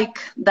feels like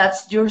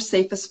that's your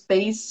safest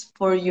space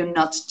for you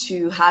not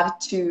to have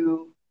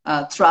to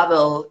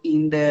travel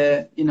in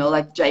the,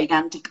 like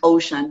gigantic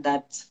ocean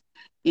that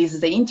is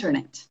the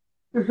internet.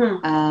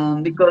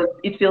 Mm-hmm. Because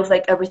it feels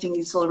like everything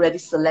is already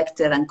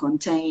selected and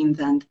contained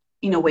and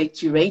in a way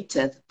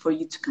curated for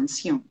you to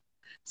consume.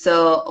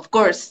 So of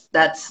course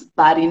that's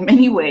bad in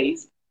many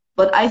ways,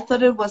 but I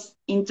thought it was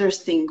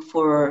interesting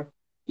for,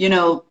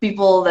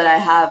 people that I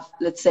have,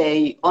 let's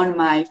say, on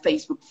my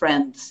Facebook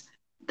friends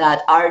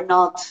that are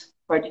not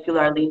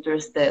particularly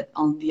interested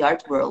on the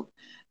art world.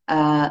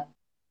 Uh,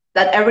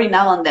 that every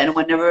now and then,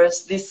 whenever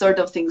these sort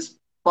of things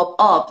pop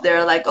up,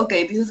 they're like,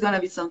 okay, this is going to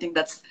be something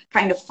that's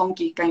kind of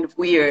funky, kind of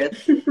weird,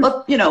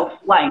 but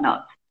why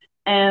not?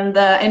 And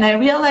I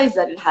realized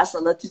that it has a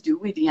lot to do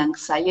with the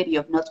anxiety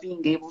of not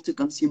being able to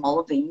consume all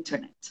of the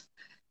internet.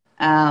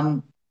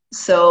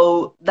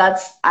 So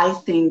that's, I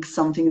think,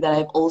 something that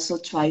I've also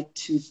tried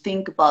to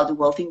think about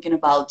while thinking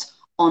about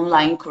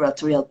online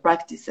curatorial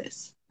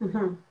practices.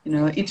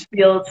 Mm-hmm. It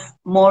feels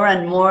more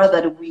and more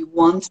that we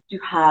want to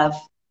have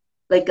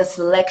like a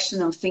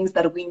selection of things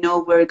that we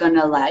know we're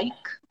gonna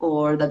like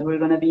or that we're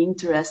gonna be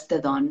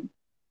interested on,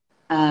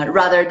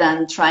 rather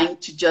than trying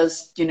to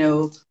just,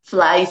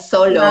 fly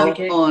solo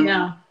Navigate, on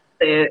yeah.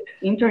 the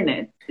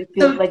internet. It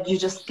feels So, like you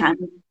just can't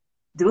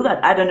do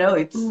that. I don't know.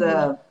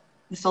 mhm.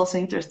 It's also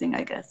interesting,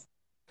 I guess.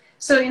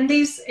 So in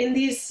this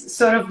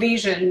sort of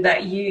vision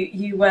that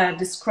you were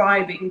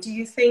describing, do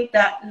you think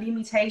that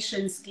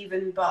limitations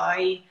given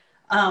by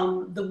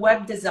the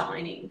web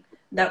designing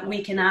that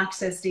we can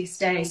access these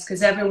days,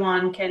 because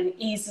everyone can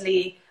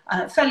easily,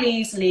 fairly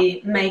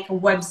easily make a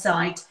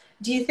website,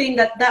 do you think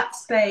that that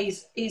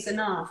space is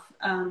enough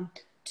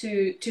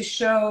to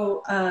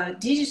show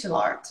digital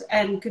art,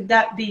 and could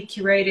that be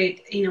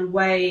curated in a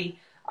way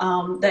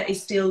that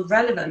is still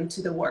relevant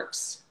to the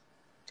works?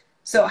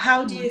 So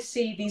how do you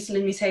see these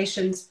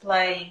limitations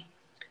play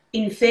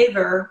in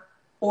favor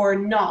or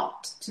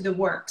not to the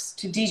works,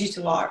 to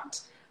digital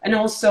art? And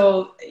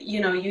also,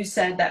 you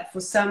said that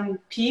for some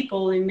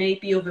people it may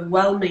be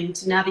overwhelming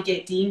to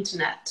navigate the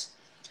internet.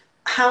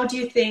 How do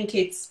you think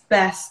it's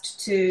best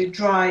to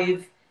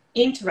drive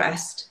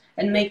interest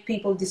and make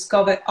people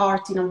discover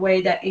art in a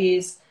way that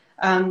is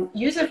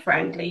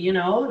user-friendly,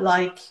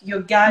 like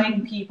you're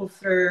guiding people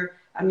through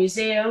a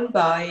museum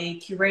by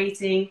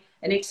curating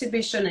an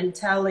exhibition and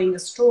telling a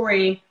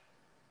story,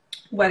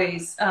 what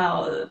is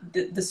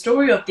the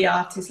story of the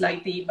artist,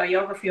 like the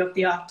biography of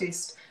the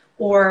artist,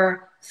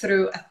 or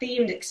through a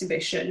themed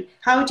exhibition?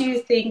 How do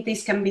you think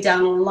this can be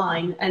done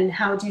online, and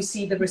how do you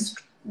see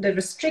the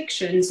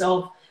restrictions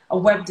of a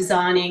web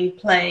designing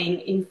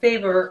playing in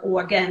favor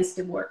or against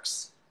the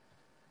works?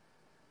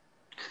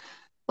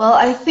 Well,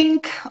 I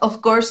think,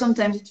 of course,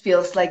 sometimes it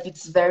feels like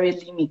it's very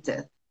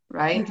limited,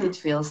 right? Mm-hmm. It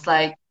feels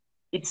like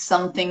it's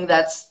something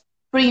that's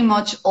pretty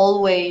much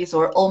always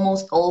or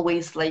almost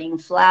always laying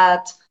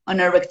flat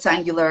on a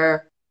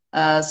rectangular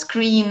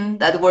screen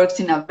that works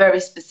in a very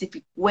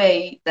specific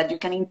way that you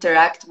can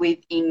interact with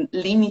in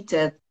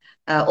limited,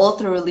 all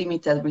through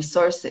limited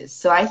resources.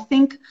 So I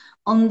think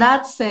on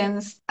that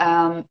sense,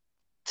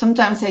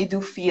 sometimes I do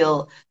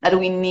feel that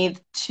we need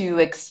to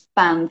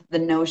expand the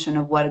notion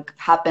of what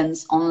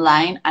happens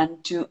online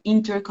and to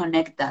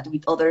interconnect that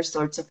with other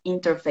sorts of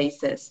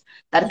interfaces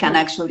that can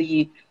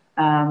actually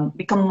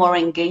become more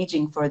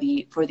engaging for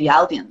the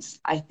audience.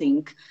 I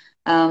think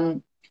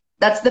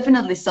that's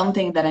definitely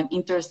something that I'm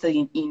interested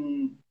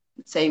in,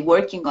 say,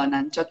 working on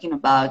and talking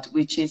about,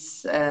 which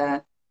is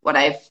what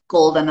I've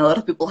called, and a lot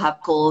of people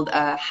have called,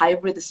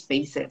 hybrid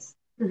spaces.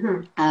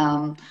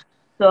 Mm-hmm.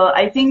 So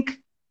I think,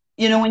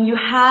 when you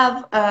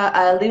have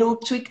a little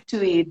tweak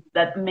to it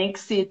that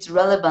makes it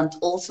relevant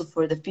also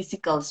for the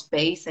physical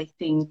space, I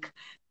think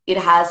it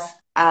has,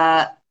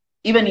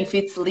 even if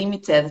it's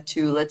limited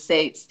to, let's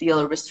say, it's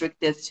still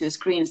restricted to a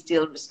screen,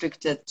 still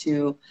restricted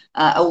to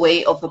a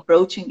way of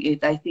approaching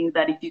it, I think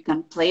that if you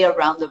can play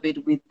around a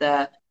bit with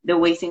the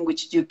ways in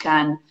which you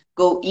can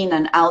go in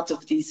and out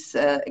of this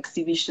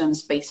exhibition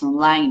space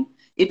online,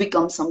 it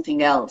becomes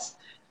something else.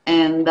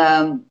 And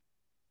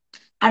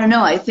I don't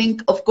know. I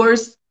think, of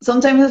course,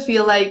 sometimes I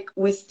feel like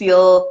we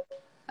still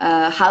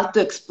have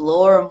to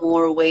explore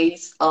more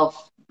ways of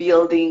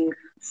building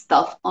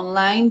stuff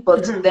online.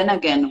 But Mm-hmm. then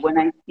again, when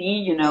I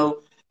see,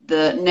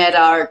 the net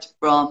art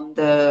from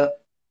the,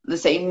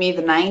 let's say,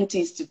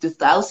 mid-90s to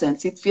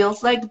 2000s, it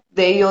feels like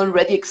they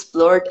already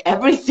explored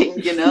everything,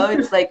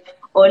 It's like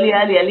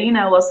Olia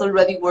Lialina was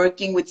already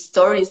working with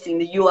stories in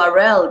the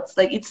URL. It's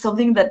like, it's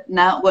something that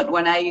now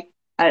when I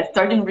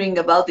started reading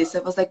about this, I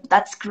was like,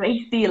 that's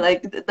crazy.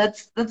 Like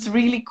that's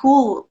really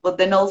cool. But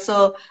then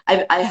also,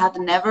 I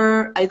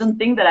don't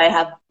think that I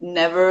have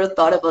never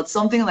thought about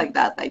something like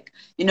that. Like,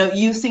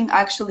 using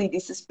actually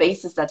these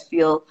spaces that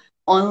feel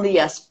only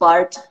as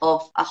part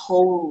of a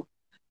whole,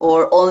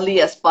 or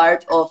only as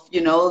part of,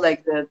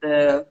 like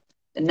the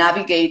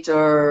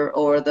navigator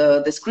or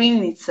the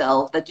screen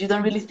itself, that you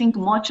don't really think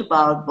much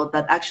about, but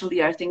that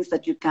actually are things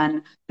that you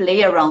can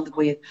play around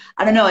with.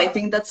 I don't know. I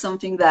think that's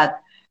something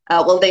that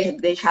well,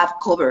 they have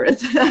covered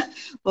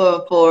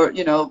for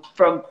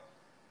from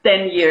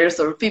 10 years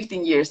or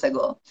 15 years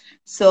ago.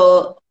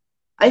 So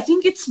I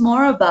think it's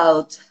more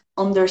about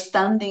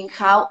understanding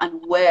how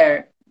and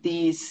where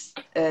these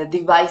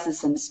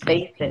devices and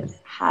spaces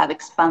have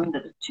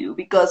expanded to,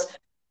 because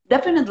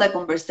definitely a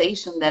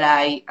conversation that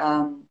I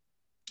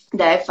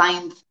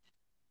find,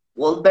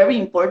 well, very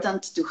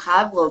important to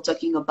have while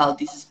talking about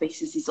these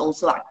spaces is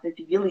also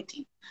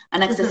accessibility.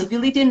 And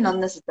accessibility not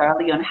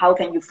necessarily on how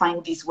can you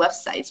find these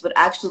websites, but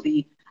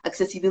actually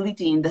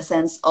accessibility in the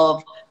sense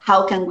of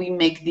how can we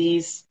make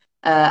these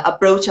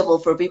approachable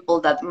for people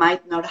that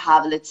might not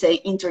have, let's say,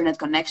 internet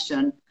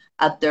connection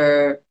at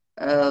their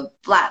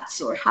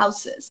flats or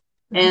houses.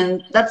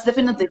 And that's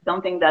definitely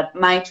something that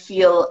might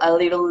feel a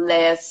little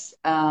less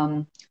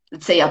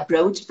let's say,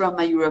 approach from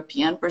a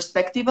European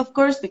perspective, of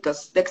course,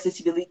 because the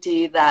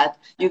accessibility that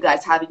you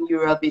guys have in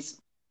Europe is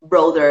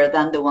broader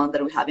than the one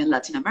that we have in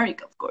Latin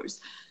America, of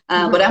course.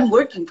 But I'm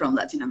working from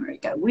Latin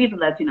America with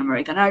Latin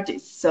American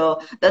artists.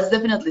 So that's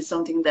definitely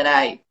something that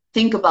I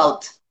think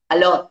about a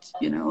lot,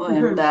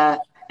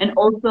 and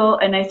also,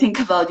 and I think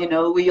about,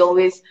 we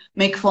always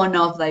make fun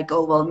of like,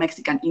 oh, well,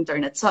 Mexican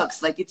internet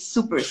sucks. Like, it's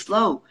super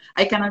slow.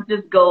 I cannot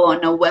just go on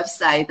a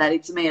website that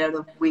it's made out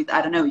of with,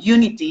 I don't know,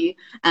 Unity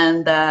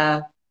and,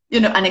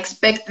 and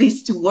expect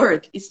this to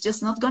work. It's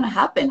just not going to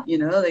happen,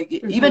 like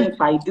even if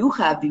I do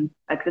have the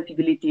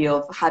accessibility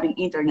of having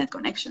internet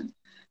connection.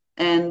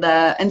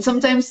 And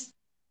sometimes,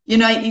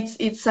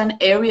 it's an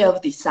area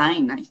of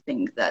design, I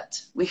think,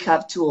 that we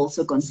have to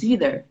also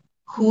consider.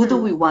 Who do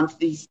we want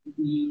this to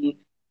be?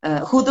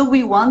 Who do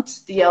we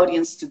want the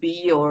audience to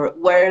be? Or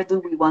where do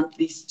we want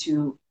this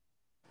to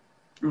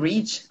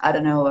reach? I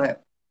don't know.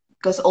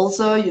 Because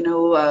also,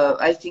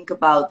 I think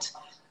about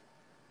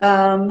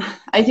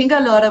I think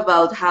a lot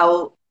about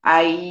how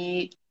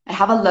I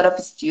have a lot of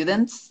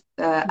students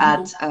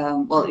at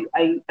well,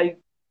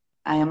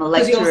 I am a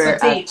Because you lecturer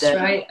also at teach, the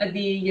right, at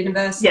the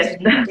university.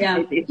 yes, Yeah.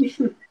 I teach.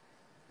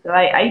 So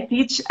I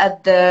teach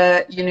at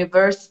the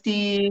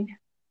university,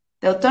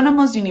 the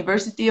Autonomous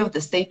University of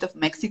the State of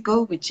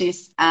Mexico, which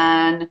is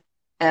a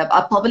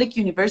public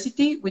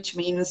university, which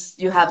means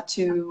you have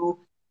to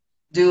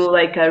do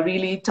like a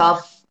really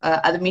tough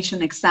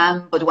admission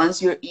exam, but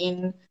once you're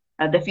in,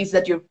 the fees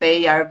that you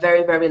pay are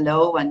very, very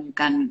low, and you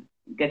can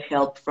get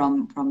help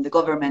from the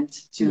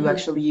government to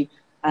actually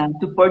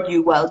support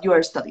you while you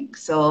are studying.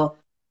 So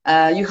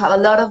you have a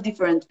lot of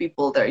different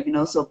people there,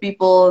 so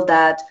people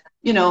that,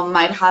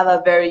 might have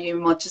a very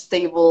much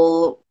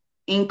stable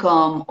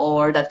income,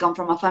 or that come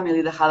from a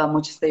family that have a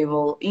much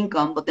stable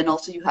income, but then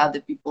also you have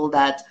the people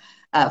that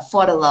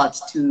fought a lot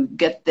to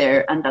get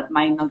there, and that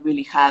might not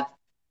really have,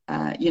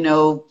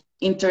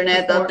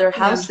 internet at their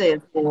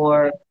houses,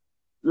 or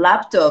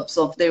laptops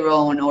of their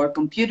own, or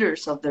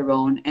computers of their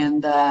own,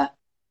 and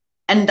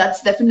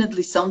that's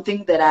definitely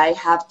something that I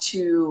have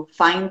to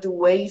find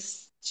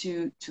ways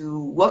to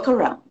work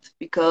around,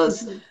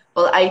 because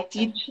well, I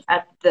teach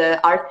at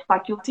the art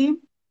faculty.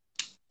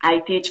 I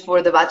teach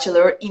for the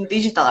bachelor in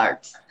digital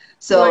arts.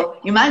 So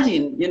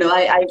imagine,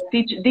 I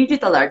teach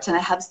digital arts, and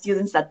I have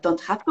students that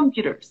don't have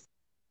computers,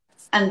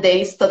 and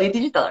they study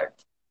digital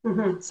art.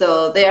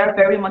 So they are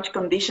very much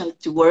conditioned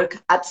to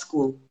work at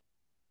school.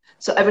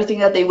 So everything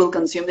that they will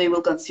consume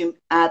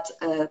at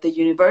the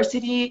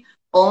university,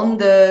 on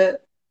the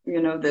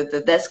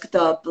the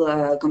desktop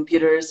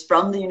computers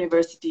from the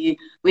university,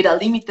 with a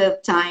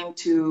limited time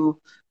to,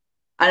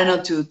 I don't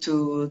know,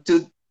 to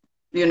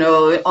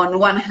on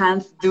one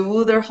hand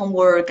do their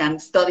homework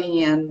and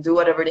study and do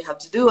whatever they have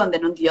to do, and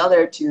then on the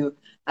other to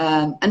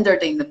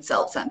entertain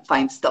themselves and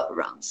find stuff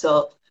around.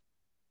 So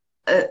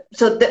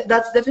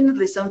that's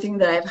definitely something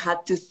that I've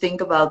had to think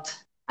about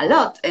a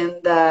lot,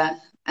 and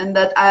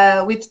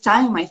that with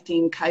time, I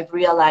think I've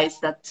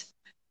realized that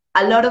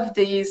a lot of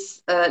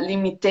these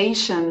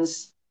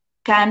limitations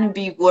can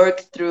be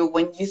worked through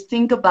when you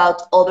think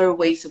about other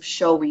ways of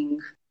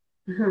showing,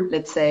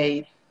 let's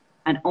say,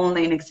 an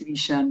online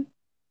exhibition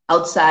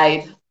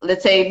outside,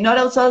 let's say, not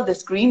outside the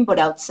screen, but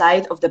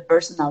outside of the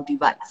personal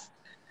device.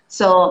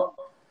 So,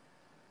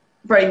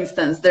 for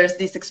instance, there's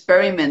this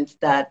experiment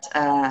that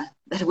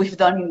we've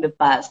done in the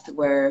past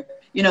where,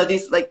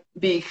 these like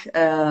big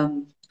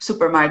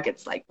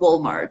supermarkets like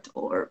Walmart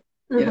or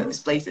these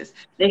places,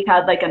 they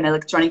had like an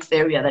electronics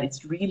area that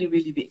is really,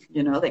 really big,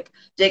 like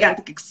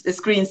gigantic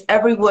screens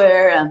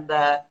everywhere. And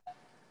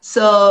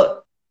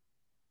so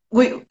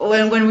when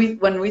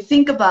we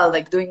think about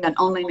like doing an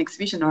online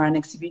exhibition or an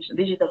exhibition,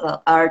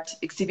 digital art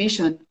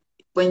exhibition,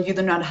 when you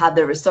do not have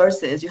the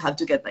resources, you have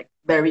to get like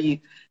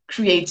very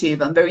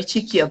creative and very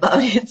cheeky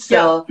about it. Yeah.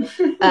 So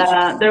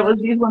there was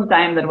this one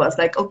time that was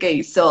like,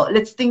 okay, so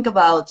let's think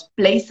about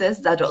places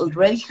that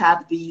already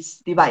have these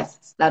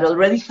devices, that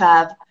already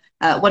have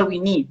what we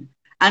need.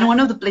 And one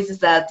of the places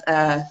that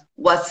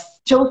was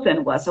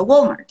chosen was a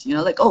Walmart. You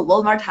know, like, oh,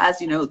 Walmart has,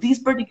 you know, this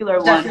particular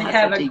one Definitely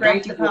has have a a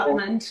great gigantic wall.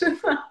 department.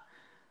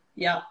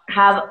 Yeah.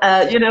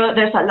 Have you know,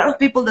 there's a lot of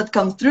people that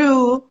come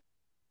through.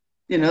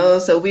 You know,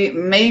 so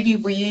maybe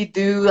we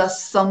do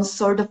some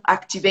sort of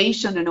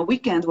activation on a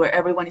weekend where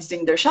everyone is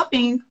doing their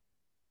shopping.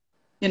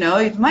 You know,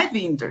 it might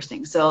be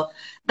interesting. So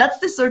that's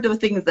the sort of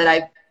things that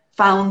I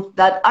found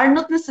that are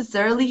not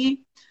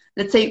necessarily,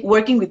 let's say,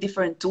 working with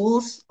different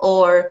tools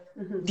or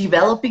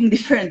developing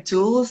different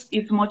tools.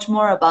 It's much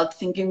more about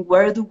thinking,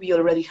 where do we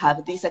already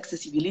have this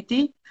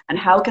accessibility and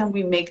how can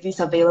we make this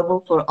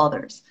available for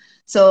others?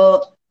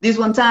 So this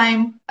one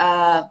time,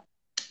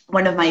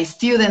 one of my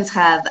students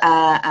had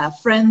a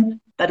friend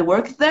that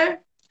worked there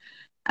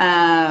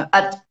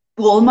at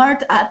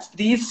Walmart at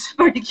this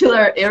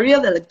particular area,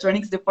 the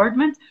electronics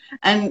department.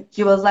 And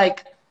he was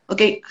like,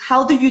 okay,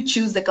 how do you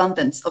choose the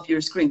contents of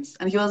your screens?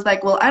 And he was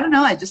like, well, I don't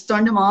know. I just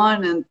turn them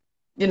on and,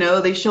 you know,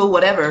 they show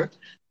whatever.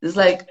 It's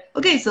like,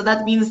 okay, so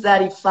that means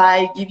that if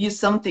I give you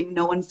something,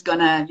 no one's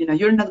gonna, you know,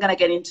 you're not gonna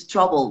get into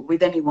trouble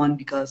with anyone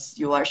because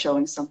you are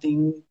showing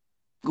something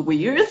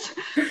weird.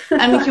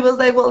 And he was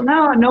like, well,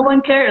 no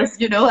one cares,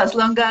 you know, as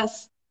long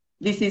as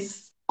this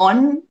is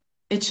on,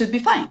 it should be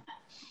fine.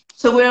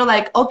 So we're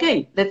like,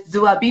 okay, let's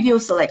do a video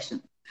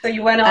selection. So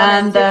you went on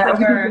and took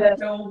her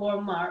to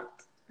Walmart.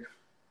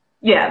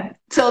 Yeah,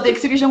 so the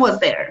exhibition was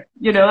there,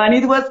 you know, and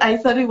I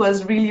thought it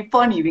was really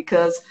funny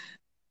because,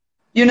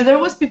 you know, there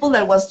was people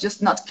that was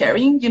just not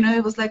caring, you know,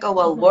 it was like, oh,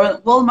 well,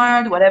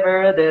 Walmart,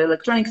 whatever, the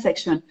electronics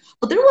section.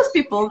 But there was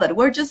people that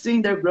were just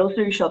doing their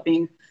grocery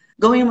shopping,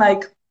 going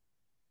like,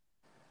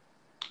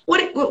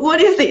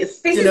 what is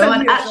this? This you know,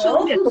 and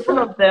actually a couple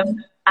of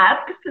them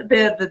asked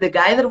the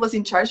guy that was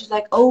in charge,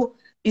 like, oh,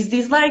 is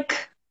this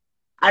like,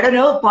 I don't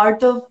know,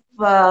 part of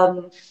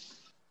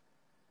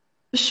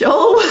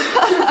show?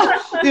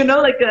 You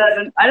know, like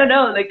I don't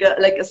know, like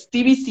a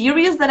TV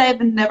series that I've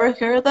never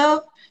heard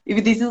of.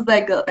 If this is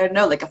like I don't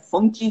know, like a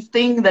funky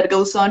thing that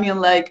goes on in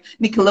like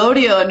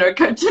Nickelodeon or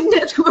Cartoon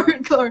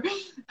Network,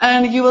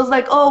 and he was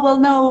like, oh well,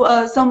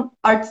 no, some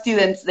art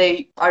students,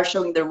 they are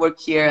showing their work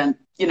here, and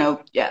you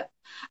know, yeah.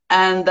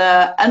 And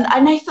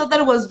I thought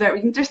that was very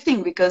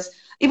interesting because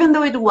even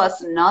though it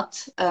was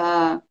not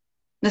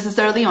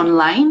necessarily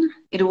online,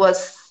 it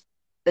was,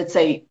 let's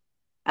say,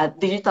 a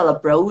digital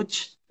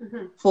approach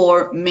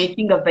for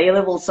making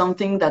available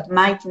something that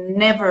might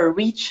never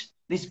reach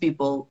these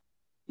people,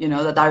 you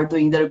know, that are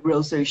doing their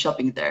grocery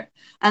shopping there,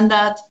 and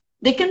that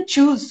they can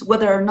choose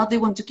whether or not they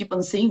want to keep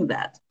on seeing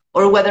that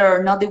or whether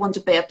or not they want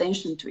to pay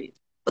attention to it.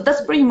 But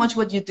that's pretty much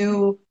what you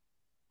do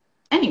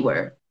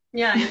anywhere.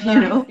 Yeah, you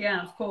know?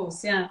 Yeah, of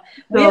course, yeah.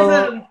 So, we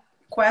have a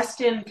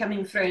question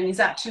coming through, and it's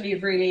actually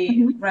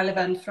really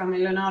relevant from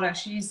Eleonora.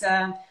 She's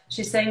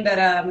saying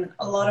that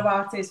a lot of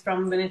artists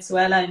from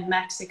Venezuela and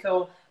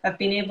Mexico have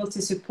been able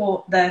to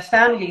support their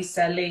families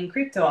selling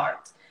crypto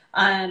art,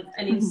 and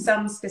in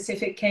some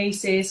specific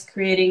cases,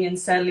 creating and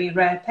selling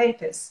rare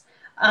papers.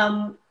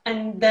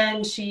 And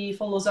then she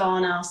follows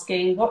on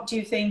asking, what do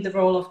you think the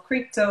role of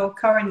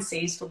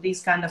cryptocurrencies for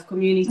these kind of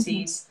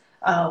communities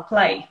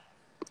play?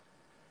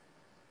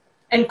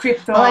 And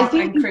crypto art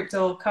and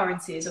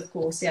cryptocurrencies, of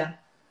course, yeah.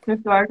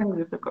 Crypto art and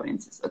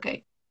cryptocurrencies,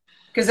 okay.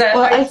 Because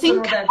I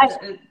think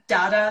that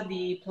Dada,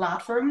 the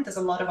platform, there's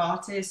a lot of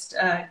artists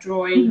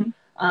drawing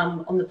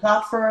on the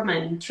platform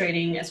and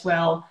trading as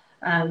well.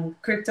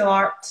 Crypto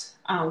art.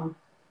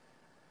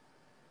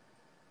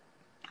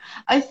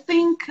 I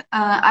think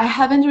I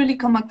haven't really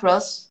come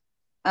across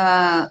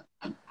a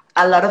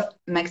lot of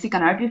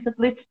Mexican artists, at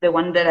least the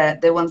ones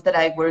that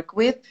I work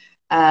with,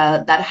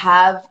 that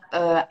have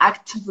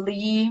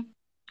actively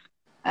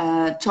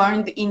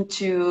turned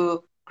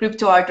into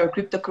crypto art or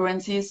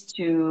cryptocurrencies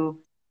to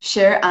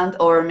share and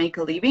or make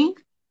a living.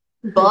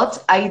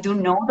 But I do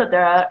know that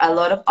there are a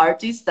lot of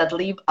artists that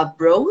live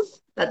abroad,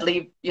 that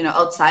live, you know,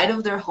 outside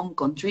of their home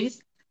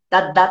countries,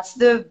 that's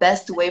the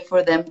best way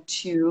for them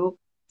to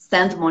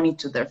send money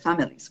to their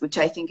families, which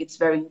I think it's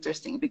very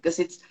interesting because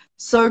it's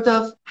sort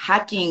of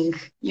hacking,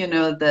 you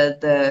know,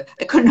 the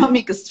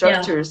economic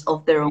structures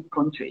of their own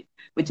country,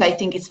 which I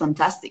think is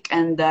fantastic.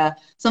 And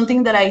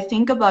something that I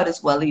think about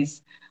as well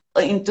is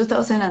in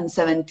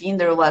 2017,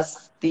 there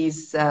was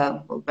this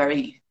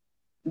very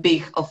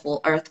big,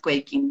 awful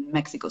earthquake in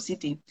Mexico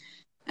City,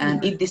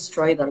 and it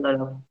destroyed a lot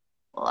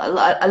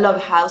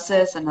of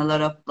houses and a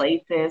lot of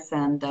places,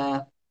 and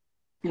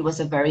it was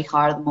a very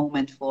hard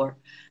moment for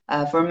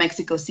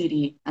Mexico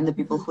City and the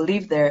people who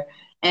live there.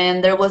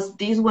 And there was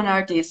this one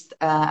artist,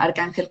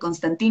 Arcángel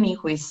Constantini,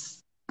 who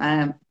is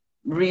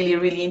really,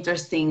 really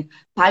interesting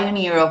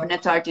pioneer of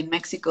net art in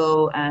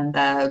Mexico and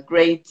a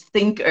great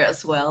thinker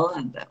as well,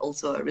 and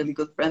also a really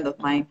good friend of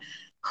mine,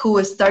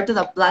 who started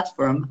a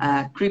platform,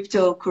 a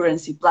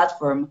cryptocurrency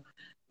platform,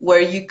 where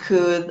you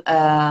could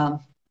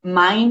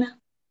mine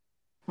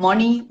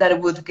money that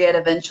would get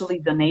eventually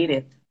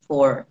donated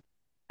for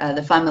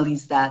the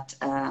families that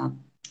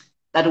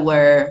that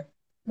were,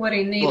 What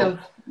in need well, of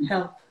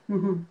help.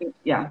 Mm-hmm.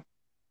 yeah.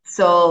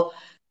 So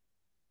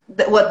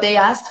what they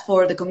asked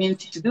for the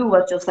community to do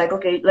was just like,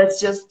 okay,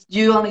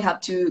 you only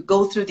have to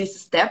go through these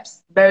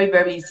steps, very,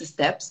 very easy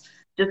steps.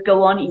 Just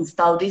go on,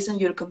 install this on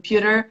your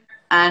computer.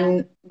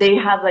 And they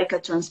had like a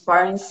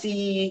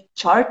transparency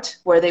chart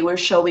where they were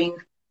showing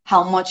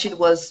how much it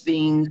was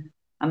being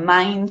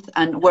mined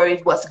and where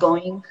it was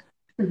going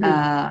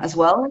as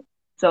well.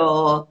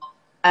 So,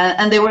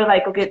 and they were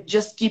like, okay,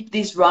 just keep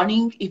this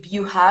running. If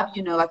you have,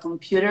 a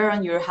computer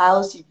on your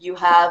house, if you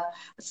have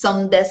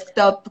some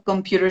desktop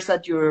computers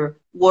at your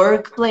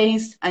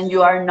workplace and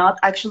you are not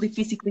actually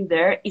physically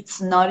there, it's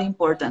not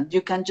important.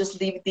 You can just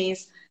leave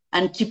this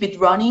and keep it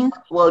running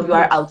while you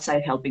are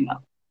outside helping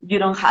out. You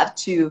don't have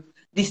to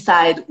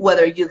decide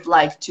whether you'd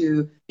like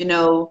to,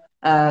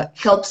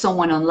 help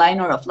someone online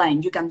or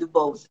offline. You can do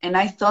both. And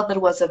I thought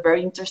that was a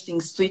very interesting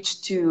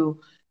switch to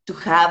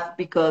have,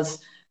 because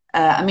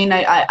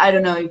I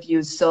don't know if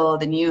you saw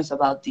the news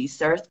about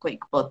this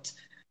earthquake, but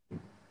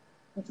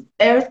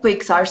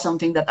earthquakes are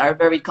something that are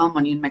very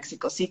common in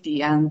Mexico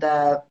City, and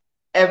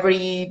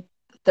every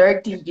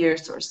 30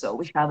 years or so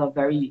we have a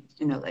very,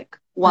 like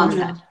one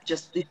that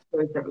just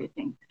destroys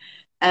everything.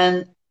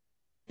 And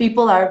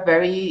people are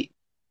very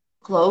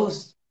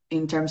close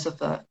in terms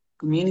of a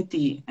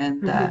community,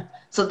 and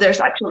so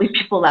there's actually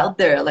people out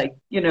there, like,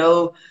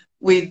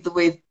 with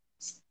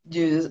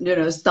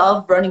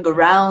stuff running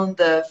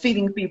around,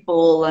 feeding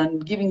people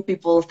and giving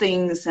people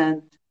things.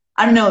 And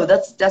I don't know,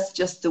 that's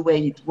just the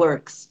way it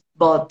works.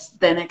 But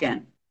then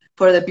again,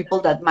 for the people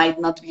that might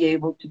not be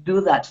able to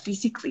do that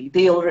physically,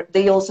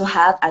 they also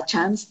have a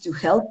chance to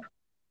help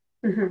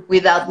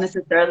without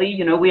necessarily,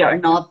 we are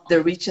not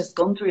the richest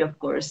country, of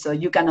course, so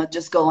you cannot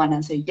just go on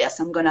and say, yes,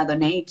 I'm gonna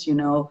donate,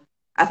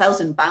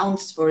 1,000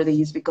 pounds for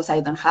this, because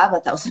I don't have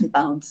 1,000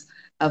 pounds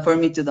for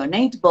me to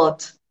donate.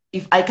 But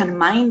if I can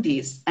mind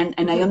this, and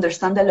I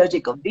understand the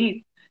logic of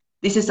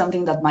this is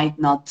something that might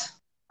not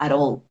at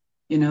all,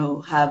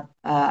 have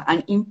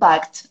an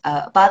impact,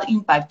 bad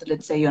impact,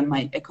 let's say, on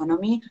my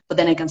economy, but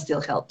then I can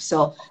still help.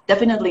 So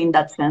definitely in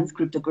that sense,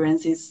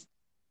 cryptocurrencies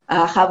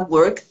have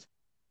worked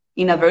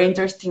in a very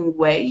interesting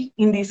way,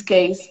 in this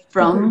case,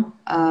 from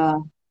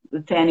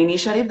let's say, an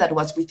initiative that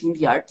was within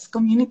the arts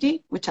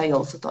community, which I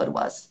also thought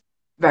was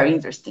very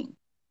interesting.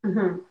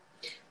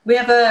 We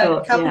have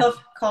a couple of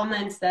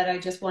comments that I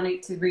just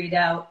wanted to read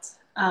out.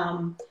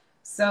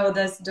 So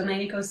there's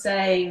Domenico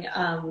saying,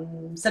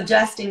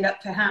 suggesting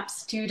that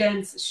perhaps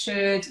students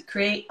should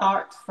create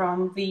art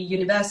from the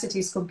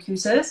university's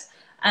computers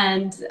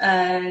and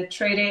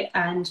trade it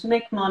and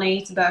make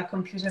money to buy a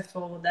computer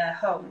for their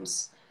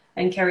homes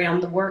and carry on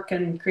the work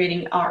and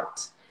creating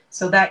art.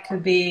 So that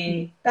could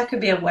be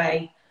a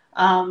way.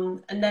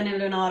 And then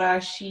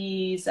Eleonora,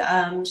 she's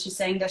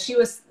saying that she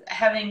was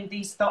having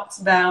these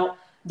thoughts about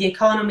the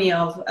economy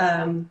of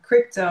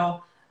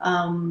crypto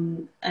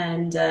and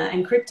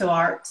crypto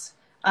art,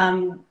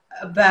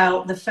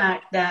 about the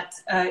fact that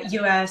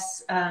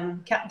US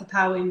kept the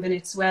power in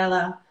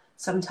Venezuela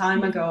some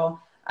time ago,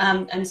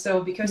 and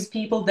so because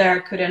people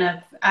there couldn't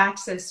have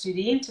access to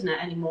the internet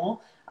anymore,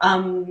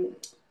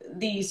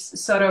 these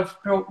sort of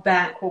brought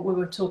back what we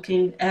were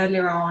talking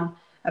earlier on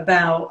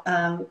about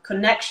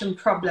connection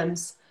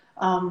problems,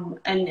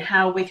 and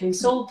how we can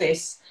solve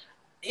this.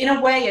 In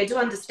a way, I do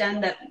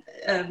understand that,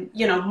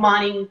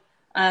 mining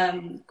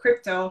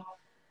crypto,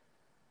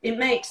 it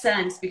makes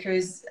sense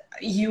because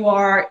you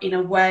are, in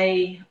a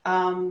way,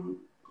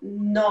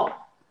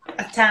 not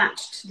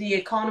attached to the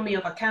economy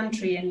of a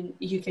country, and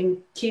you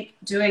can keep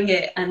doing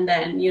it and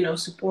then,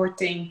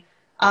 supporting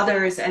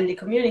others and the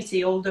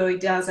community, although it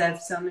does have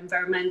some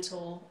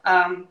environmental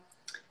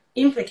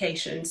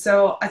implications.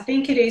 So I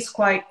think it is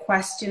quite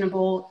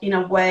questionable in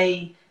a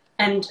way,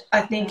 and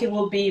I think it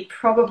will be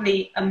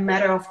probably a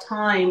matter of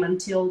time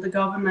until the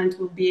government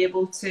will be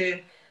able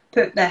to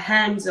put their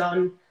hands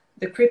on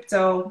the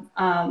crypto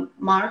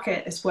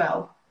market as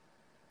well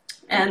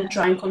and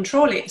try and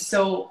control it.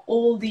 So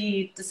all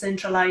the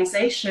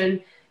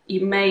decentralization,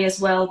 it may as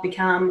well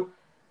become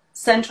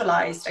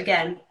centralized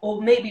again,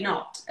 or maybe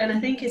not. And I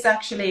think it's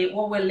actually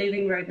what we're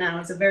living right now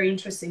is a very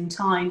interesting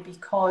time,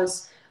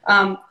 because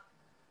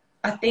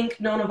I think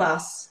none of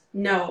us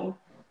know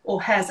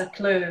or has a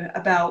clue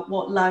about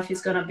what life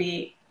is going to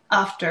be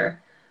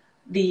after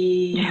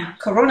the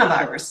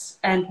coronavirus,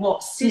 and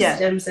what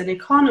systems and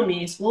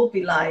economies will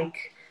be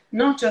like,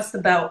 not just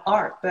about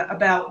art, but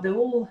about the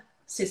whole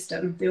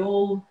system, the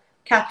whole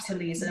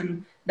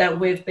capitalism that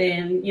we've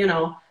been,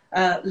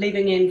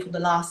 living in for the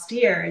last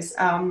years,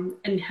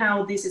 and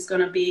how this is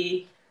going to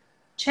be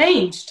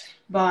changed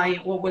by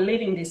what we're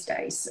living these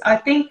days. I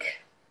think,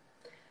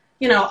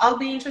 I'll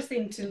be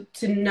interested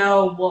to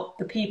know what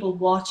the people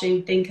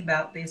watching think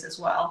about this as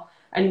well,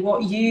 and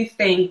what you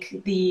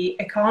think the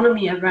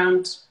economy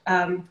around,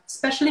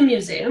 especially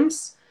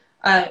museums,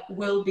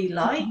 will be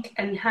like,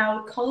 and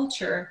how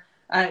culture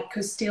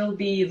could still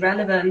be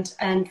relevant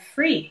and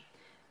free,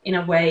 in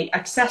a way,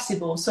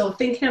 accessible. So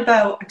thinking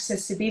about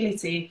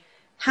accessibility,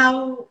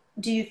 how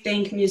do you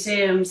think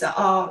museums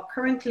are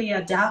currently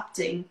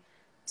adapting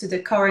to the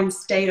current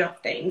state of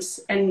things?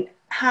 And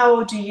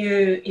how do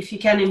you, if you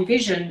can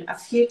envision a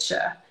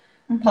future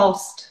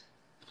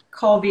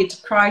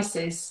post-COVID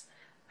crisis,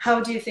 how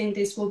do you think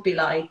this will be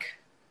like?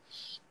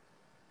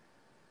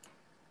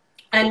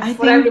 And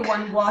for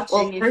everyone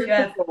watching, if you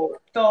have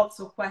thoughts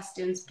or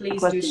questions,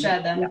 please do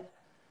share them. Yeah.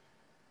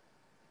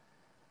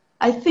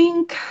 I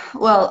think,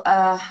 well,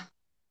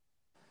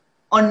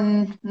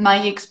 on my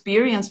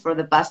experience for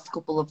the past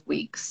couple of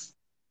weeks,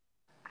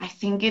 I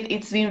think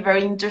it's been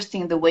very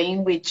interesting the way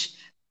in which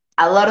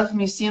a lot of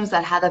museums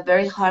that had a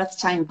very hard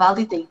time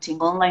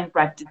validating online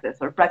practices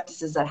or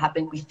practices that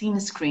happen within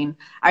a screen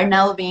are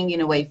now being,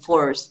 in a way,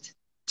 forced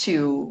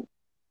to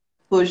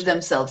push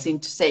themselves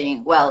into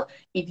saying, well,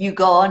 if you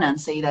go on and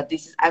say that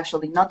this is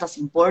actually not as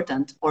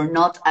important or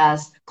not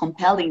as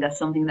compelling as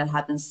something that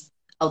happens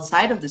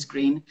outside of the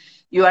screen,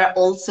 you are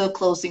also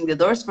closing the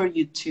doors for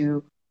you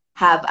to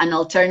have an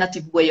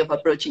alternative way of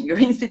approaching your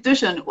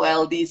institution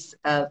while this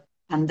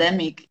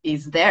pandemic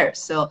is there.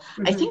 So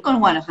I think on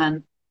one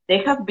hand,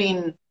 they have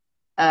been,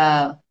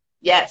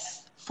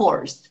 yes,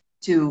 forced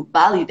to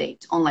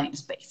validate online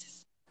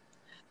spaces.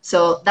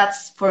 So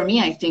that's, for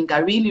me, I think,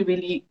 a really,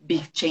 really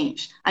big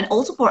change. And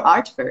also for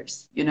art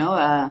fairs, you know.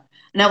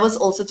 And I was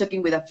also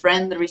talking with a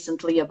friend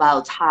recently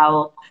about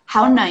how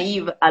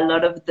naive a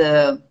lot of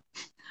the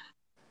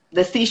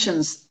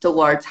decisions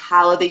towards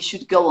how they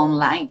should go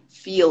online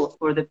feel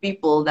for the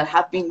people that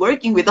have been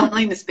working with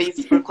online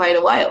spaces for quite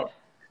a while.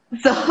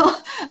 So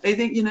I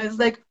think, you know, it's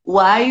like,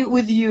 why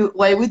would you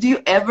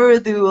ever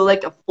do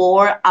like a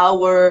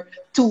 4-hour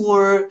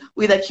tour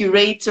with a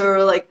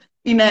curator, like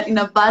in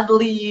a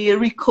badly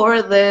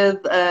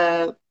recorded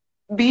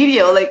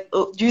video? Like,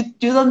 oh, you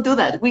don't do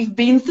that. We've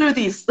been through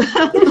this.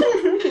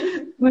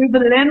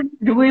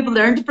 We've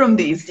learned from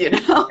this, you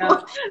know.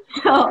 Yeah.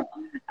 So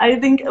I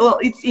think, well,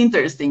 it's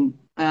interesting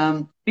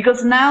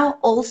because now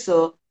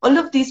also all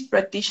of these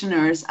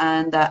practitioners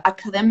and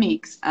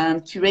academics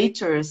and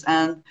curators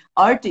and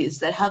artists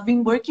that have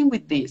been working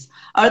with this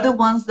are the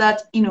ones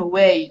that, in a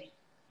way,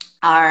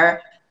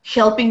 are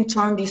helping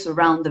turn this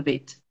around a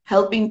bit,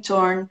 helping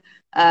turn,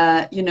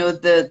 you know,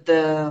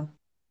 the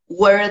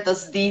where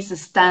does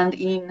this stand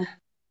in,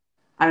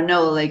 I don't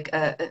know, like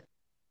a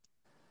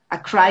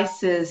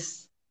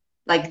crisis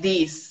like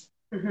this,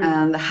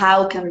 and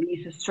how can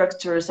these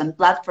structures and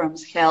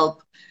platforms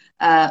help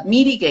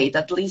mitigate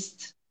at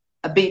least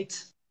a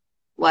bit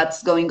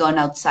what's going on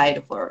outside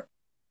of our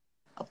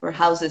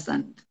houses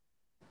and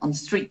on the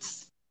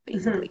streets,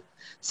 basically.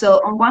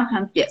 So on one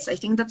hand, yes, I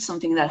think that's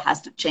something that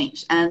has to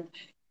change. And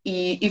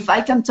if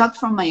I can talk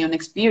from my own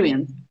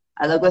experience,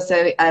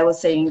 like I was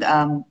saying,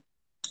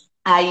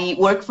 I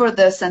work for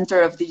the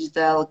Center of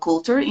Digital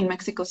Culture in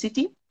Mexico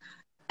City.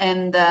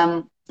 And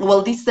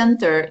well, this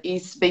center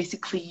is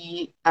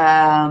basically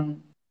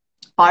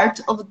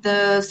part of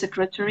the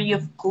Secretary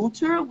of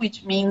Culture,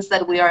 which means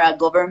that we are a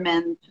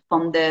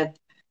government-funded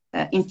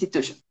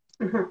institution.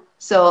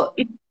 So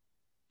it's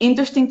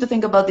interesting to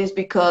think about this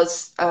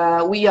because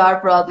we are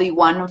probably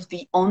one of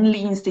the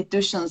only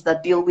institutions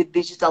that deal with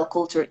digital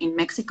culture in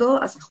Mexico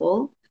as a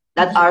whole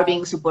that are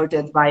being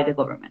supported by the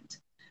government.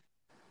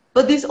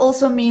 But this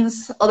also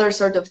means other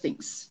sort of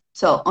things.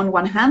 So on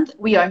one hand,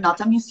 we are not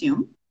a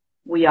museum.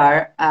 We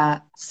are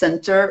a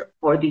center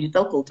for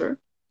digital culture.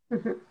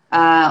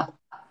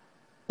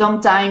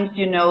 Sometimes,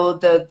 you know,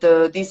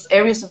 these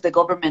areas of the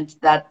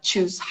government that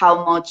choose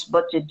how much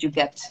budget you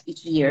get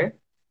each year,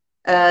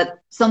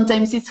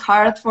 sometimes it's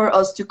hard for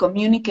us to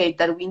communicate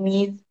that we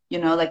need, you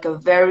know, like a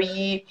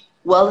very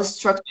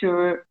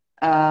well-structured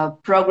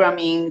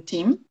programming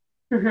team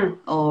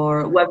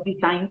or web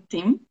design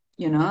team,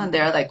 you know, and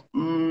they're like,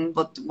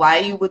 but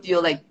why would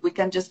you, like, we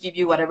can just give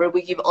you whatever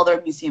we give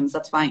other museums,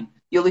 that's fine.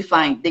 You'll be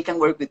fine. They can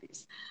work with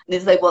this. And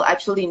it's like, well,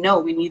 actually, no,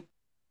 we need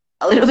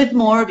a little bit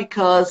more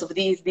because of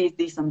this,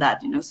 and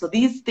that, you know. So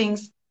these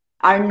things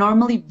are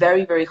normally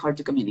very, very hard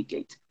to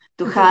communicate.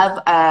 To have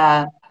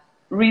a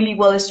really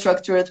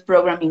well-structured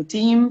programming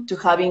team, to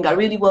having a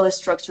really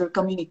well-structured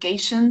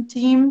communication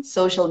team,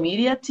 social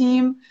media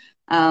team.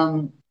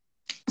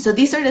 So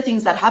these are the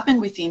things that happen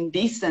within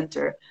this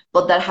center,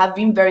 but that have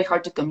been very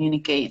hard to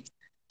communicate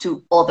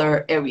to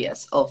other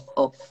areas of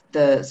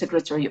the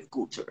Secretary of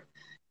Culture.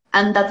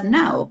 And that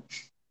now,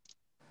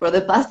 for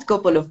the past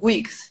couple of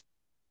weeks,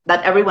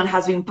 that everyone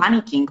has been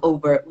panicking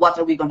over what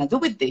are we going to do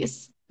with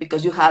this,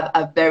 because you have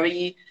a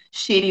very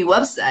shitty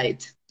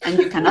website and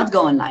you cannot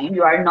go online.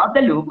 You are not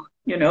the Louvre,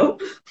 you know.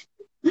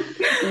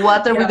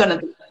 What are we going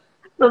to do?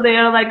 So they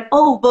are like,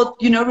 oh, but,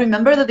 you know,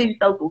 remember the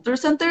Digital Culture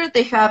Center?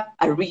 They have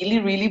a really,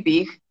 really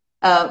big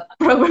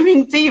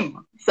programming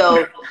team.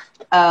 So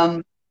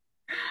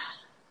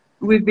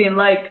we've been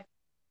like...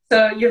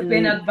 So you've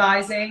been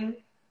advising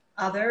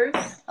others?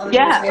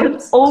 Yeah,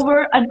 museums?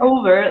 over and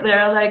over.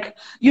 They're like,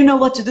 you know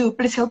what to do.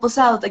 Please help us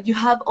out. Like, you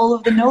have all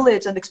of the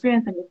knowledge and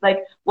experience. And it's like,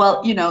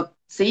 well, you know,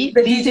 see,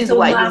 this is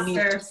why you need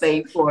to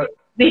pay for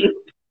this.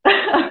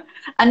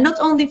 And not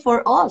only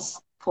for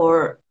us,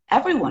 for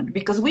everyone,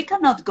 because we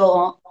cannot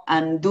go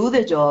and do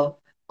the job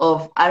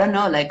of, I don't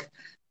know, like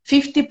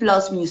 50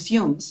 plus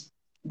museums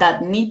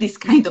that need this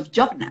kind of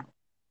job now.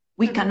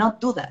 We cannot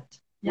do that.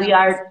 Yeah. We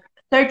are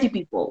 30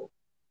 people.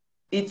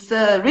 It's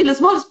a really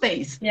small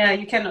space. Yeah,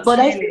 you cannot But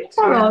I scale think it.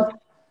 for Yeah. us,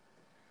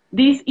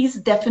 this is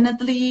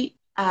definitely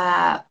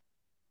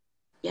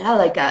yeah,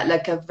 like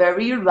a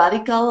very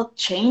radical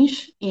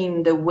change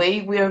in the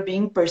way we are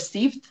being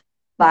perceived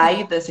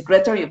by the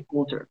Secretary of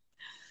Culture.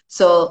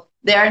 So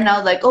they are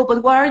now like, oh,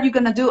 but what are you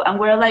gonna do? And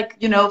we're like,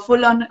 you know,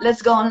 full on,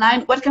 let's go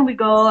online. What can we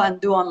go and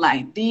do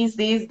online? This.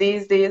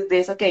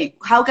 Okay,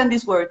 how can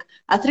this work?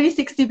 A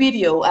 360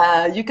 video.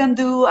 You can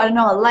do, I don't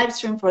know, a live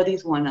stream for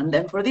this one. And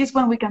then for this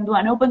one, we can do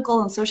an open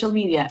call on social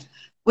media.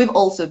 We've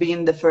also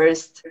been the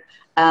first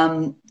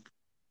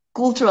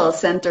cultural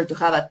center to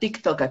have a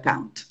TikTok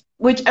account,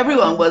 which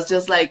everyone was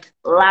just like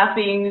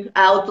laughing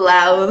out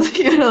loud,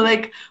 you know,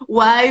 like,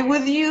 why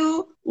would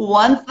you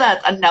want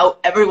that? And now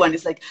everyone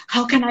is like,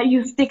 how can I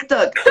use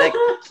TikTok? Like,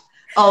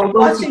 oh, go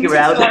Watching figure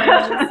out.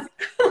 tutorials.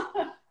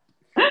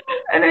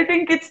 And I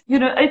think it's, you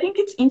know, I think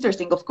it's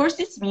interesting. Of course,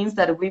 this means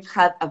that we've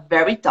had a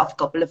very tough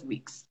couple of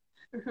weeks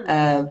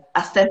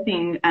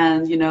assessing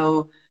and, you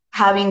know,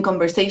 having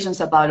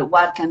conversations about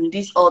what can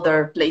these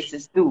other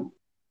places do.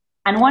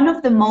 And one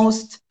of the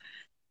most,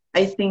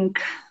 I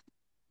think,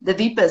 the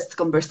deepest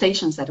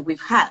conversations that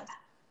we've had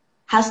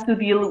has to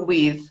deal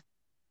with,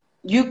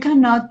 you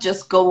cannot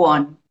just go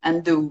on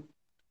and do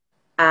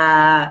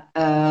a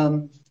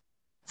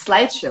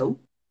slideshow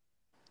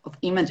of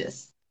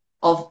images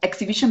of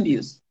exhibition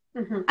views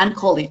and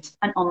call it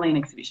an online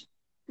exhibition.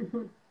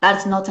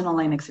 That's not an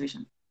online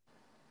exhibition.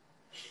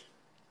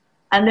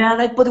 And they're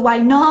like, but why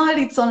not?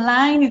 It's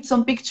online, it's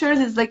on pictures.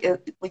 It's like,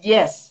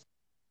 yes,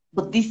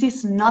 but this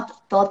is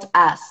not thought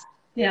as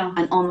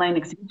an online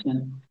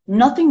exhibition.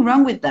 Nothing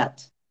wrong with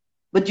that.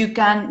 But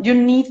you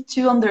need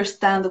to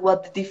understand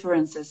what the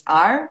differences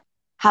are.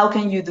 How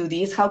can you do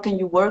this? How can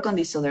you work on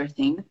this other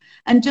thing?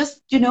 And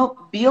just, you know,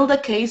 build a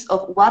case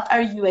of what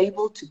are you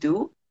able to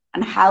do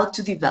and how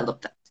to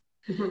develop that.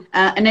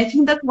 And I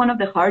think that's one of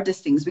the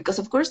hardest things, because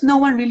of course no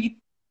one really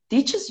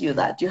teaches you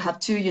that. You have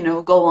to, you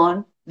know, go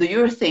on, do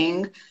your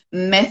thing,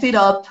 mess it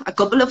up a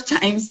couple of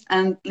times,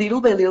 and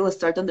little by little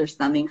start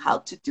understanding how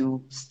to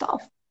do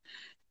stuff.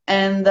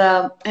 And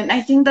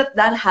I think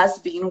that has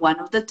been one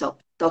of the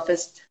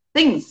toughest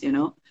things, you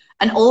know.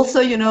 And also,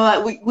 you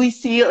know, we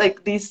see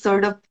like these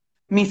sort of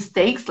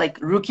mistakes, like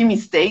rookie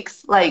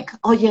mistakes, like,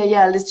 oh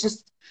yeah, let's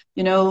just,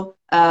 you know,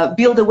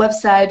 build a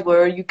website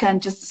where you can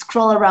just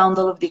scroll around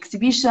all of the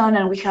exhibition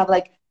and we have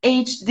like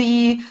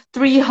HD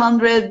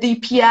 300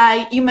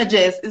 DPI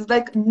images. It's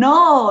like,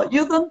 no,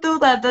 you don't do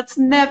that. That's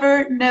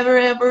never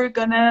ever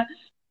gonna,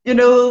 you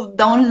know,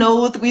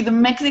 download with the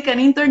Mexican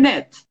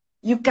internet.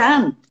 You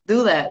can't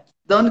do that.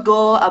 Don't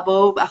go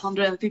above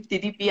 150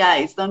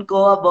 DPIs. Don't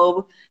go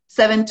above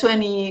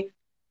 720,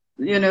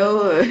 you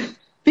know,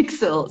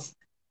 pixels.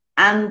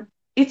 And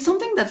it's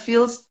something that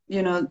feels,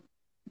 you know,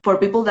 for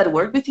people that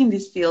work within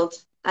this field,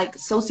 like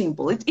so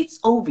simple. It's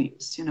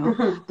obvious, you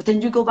know. But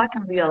then you go back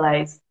and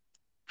realize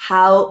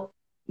how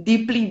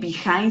deeply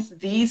behind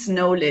this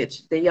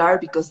knowledge they are,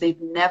 because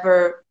they've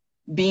never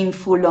been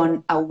full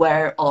on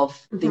aware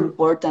of the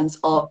importance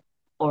of,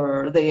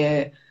 or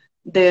the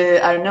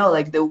I don't know,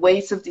 like the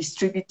ways of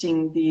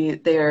distributing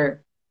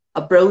their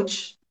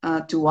approach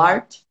to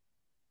art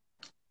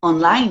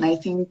online. I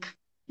think,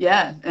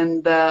 yeah.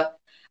 And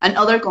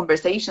another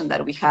conversation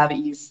that we have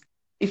is,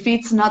 if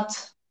it's not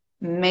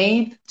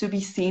made to be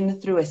seen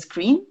through a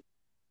screen,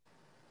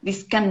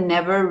 this can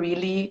never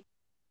really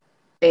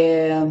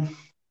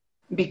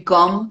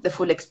become the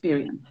full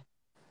experience.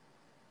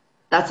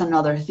 That's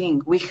another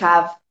thing. We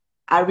have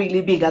a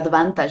really big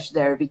advantage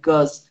there,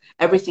 because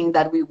everything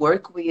that we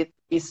work with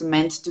is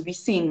meant to be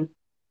seen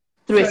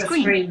through a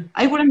screen.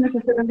 I wouldn't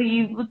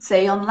necessarily would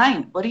say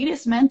online, but it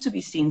is meant to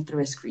be seen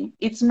through a screen.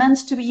 It's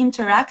meant to be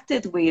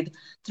interacted with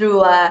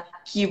through a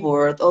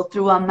keyboard or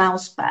through a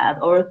mouse pad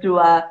or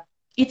through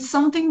it's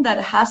something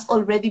that has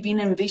already been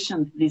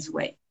envisioned this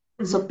way.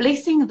 So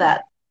placing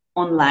that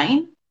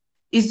online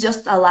is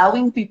just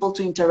allowing people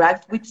to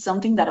interact with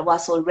something that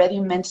was already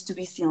meant to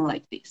be seen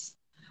like this.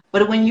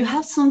 But when you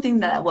have something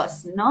that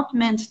was not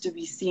meant to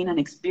be seen and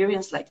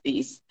experienced like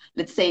this,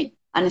 let's say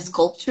a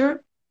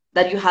sculpture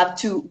that you have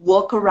to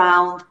walk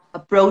around,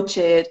 approach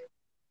it,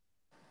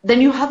 then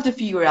you have to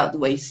figure out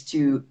ways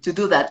to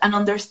do that and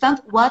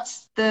understand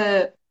what's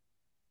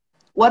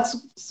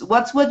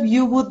what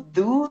you would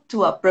do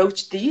to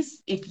approach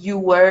this if you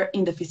were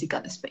in the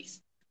physical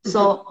space.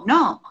 So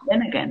no,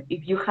 then again,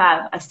 if you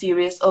have a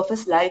series of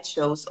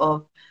slideshows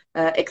of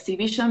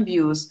exhibition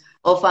views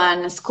of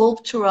an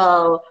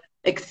sculptural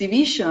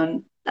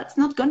exhibition, that's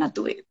not gonna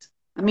do it.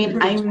 I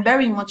mean, I'm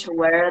very much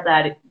aware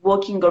that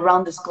walking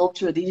around the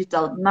sculpture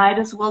digital might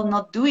as well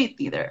not do it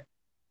either,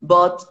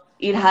 but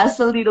it has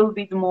a little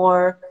bit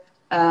more,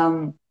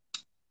 I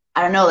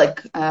don't know,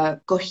 like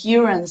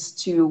coherence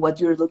to what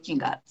you're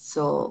looking at.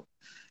 So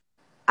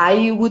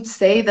I would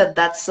say that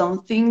that's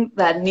something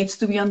that needs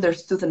to be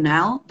understood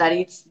now, that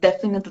it's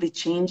definitely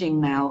changing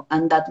now,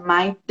 and that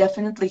might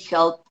definitely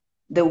help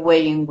the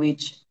way in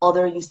which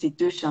other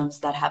institutions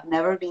that have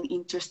never been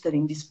interested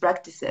in these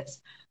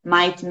practices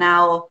might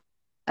now,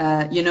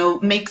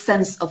 make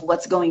sense of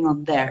what's going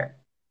on there,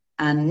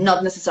 and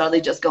not necessarily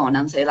just go on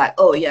and say like,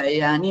 oh yeah,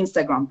 an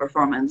Instagram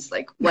performance,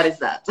 like what is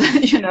that?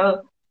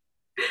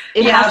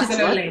 It Yeah, has its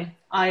absolutely. work.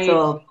 I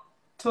So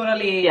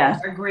totally yeah.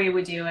 agree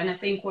with you. And I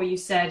think what you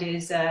said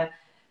is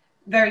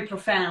very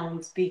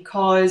profound,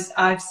 because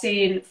I've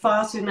seen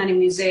far too many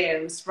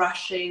museums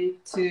rushing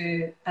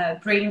to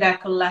bring their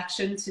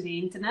collection to the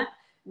internet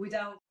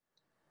without.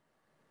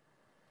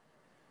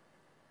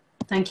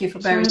 Thank you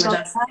for Sorry bearing with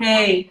about us. that.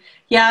 Hey,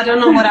 yeah, I don't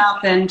know what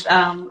happened.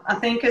 I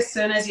think as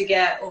soon as you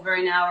get over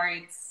an hour,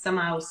 it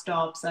somehow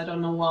stops. I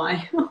don't know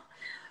why.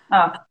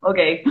 Ah,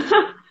 okay.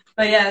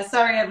 But yeah,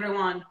 sorry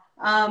everyone.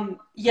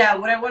 Yeah,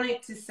 what I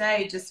wanted to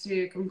say just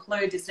to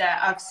conclude is that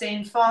I've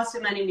seen far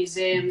too many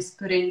museums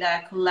putting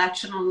their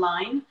collection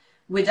online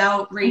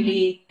without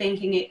really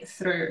thinking it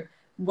through,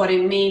 what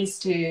it means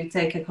to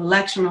take a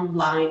collection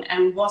online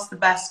and what's the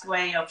best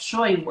way of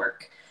showing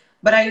work.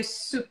 But I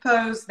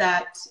suppose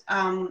that,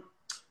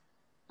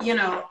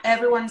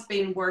 everyone's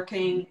been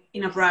working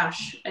in a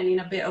rush and in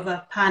a bit of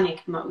a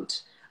panic mode,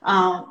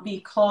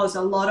 because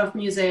a lot of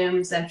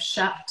museums have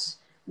shut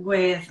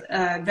with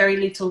very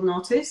little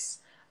notice.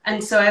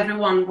 And so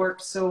everyone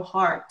worked so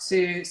hard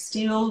to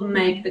still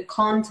make the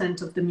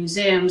content of the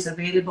museums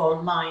available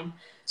online.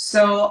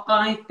 So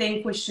I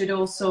think we should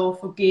also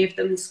forgive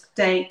the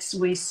mistakes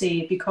we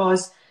see,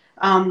 because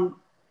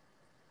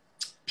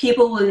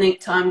people will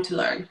need time to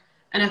learn.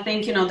 And I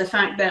think, the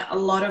fact that a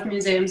lot of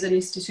museums and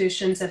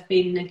institutions have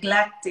been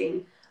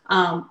neglecting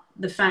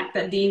the fact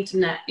that the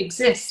internet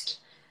exists.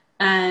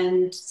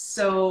 And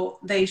so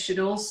they should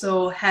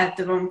also have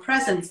their own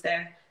presence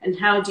there. And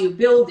how do you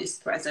build this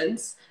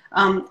presence?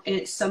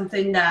 It's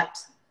something that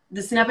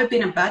there's never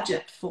been a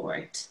budget for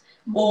it.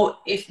 Or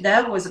if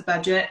there was a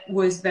budget,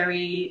 was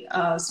very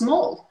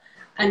small.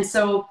 And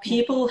so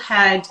people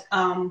had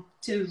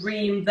to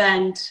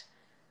reinvent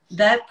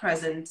their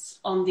presence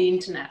on the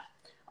internet,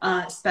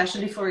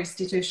 especially for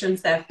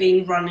institutions that have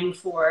been running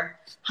for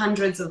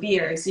hundreds of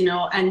years,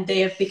 and they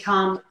have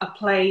become a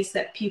place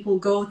that people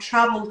go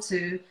travel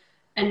to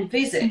and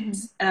visit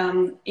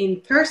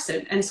in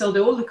person. And so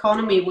the whole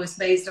economy was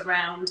based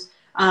around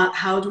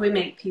how do we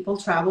make people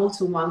travel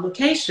to one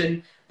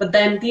location? But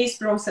then this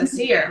process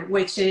here,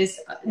 which is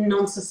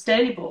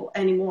non-sustainable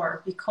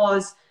anymore,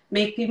 because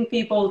making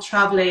people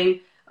traveling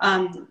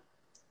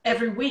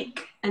every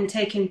week and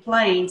taking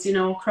planes,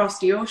 across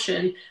the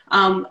ocean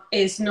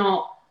is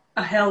not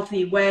a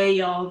healthy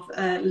way of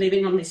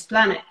living on this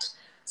planet.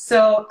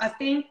 So I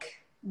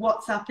think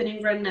what's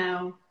happening right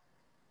now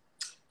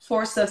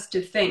forces us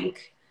to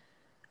think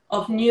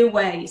of new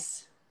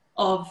ways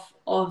of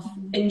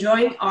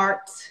enjoying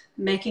art,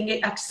 making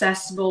it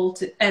accessible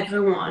to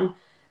everyone,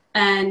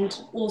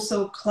 and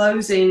also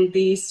closing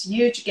these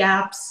huge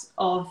gaps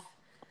of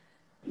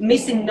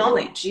missing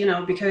knowledge,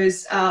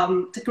 because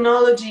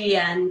technology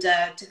and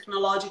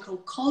technological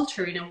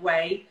culture, in a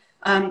way,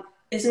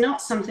 is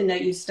not something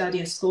that you study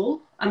at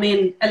school. I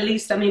mean, at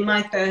least I'm in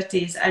my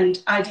 30s,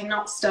 and I did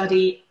not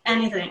study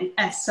anything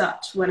as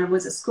such when I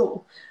was at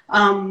school.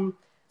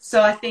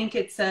 So I think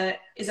it's a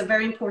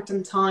very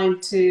important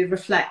time to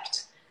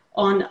reflect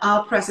on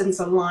our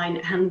presence online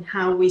and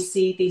how we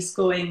see this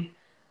going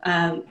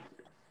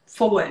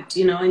forward,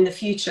 in the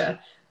future.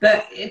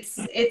 But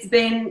it's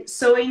been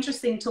so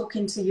interesting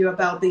talking to you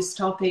about these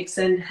topics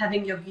and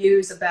having your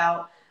views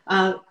about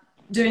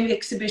doing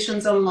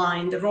exhibitions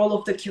online, the role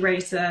of the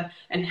curator,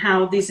 and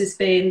how this has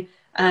been,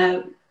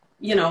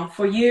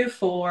 for you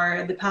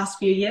for the past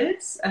few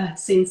years,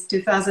 since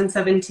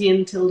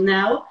 2017 till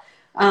now.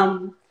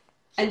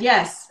 And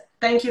yes,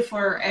 thank you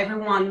for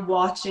everyone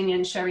watching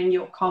and sharing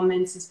your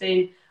comments. It's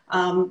been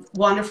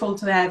wonderful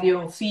to have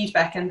your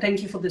feedback, and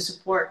thank you for the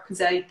support,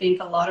 because I think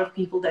a lot of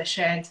people that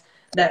shared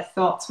their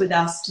thoughts with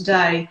us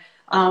today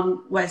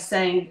were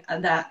saying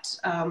that,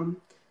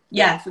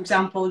 for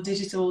example,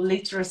 digital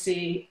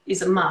literacy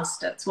is a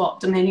must. That's what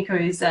Domenico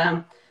is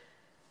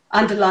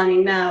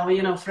underlining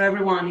now, for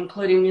everyone,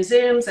 including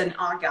museums and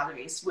art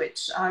galleries,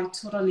 which I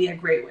totally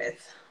agree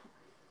with.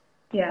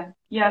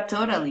 Yeah,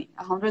 totally,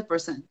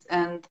 100%.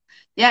 And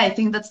yeah, I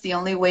think that's the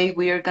only way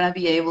we are gonna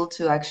be able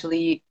to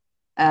actually,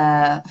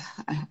 I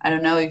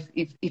don't know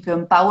if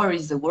empower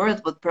is the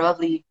word, but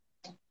probably,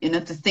 to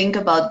think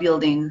about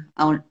building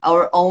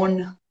our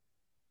own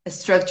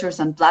structures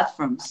and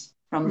platforms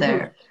from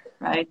there,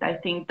 right? I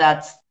think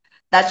that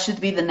should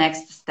be the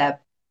next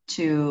step,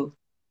 to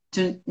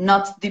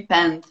not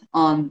depend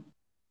on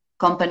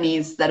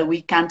companies that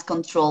we can't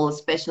control,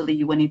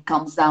 especially when it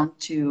comes down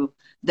to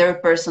their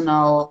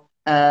personal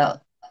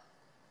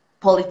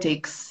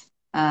politics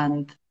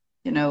and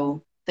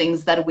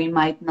things that we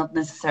might not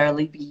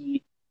necessarily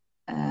be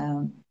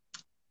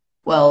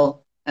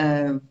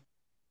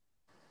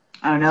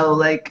I don't know,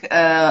 like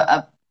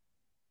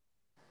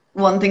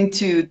wanting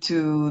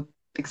to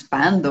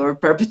expand or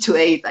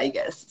perpetuate, I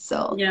guess.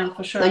 So yeah,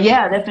 for sure. So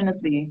yeah,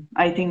 definitely,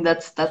 I think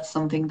that's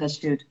something that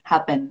should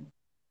happen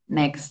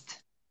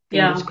next.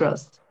 Fingers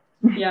crossed.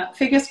 Yeah,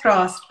 fingers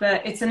crossed,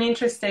 but it's an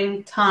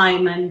interesting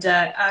time, and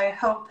I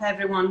hope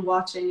everyone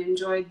watching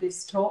enjoyed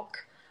this talk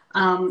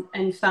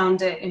and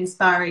found it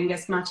inspiring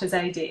as much as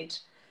I did.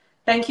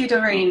 Thank you,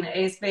 Doreen.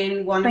 It's been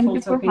Thank wonderful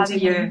you for talking to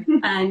having you, me.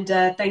 and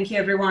thank you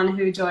everyone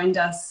who joined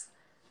us.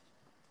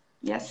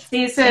 Yes.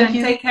 See you Thank soon.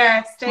 you. Take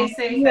care. Stay We'll see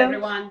safe, you.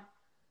 everyone.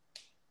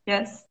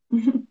 Yes.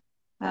 Bye.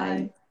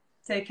 Bye.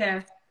 Take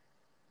care.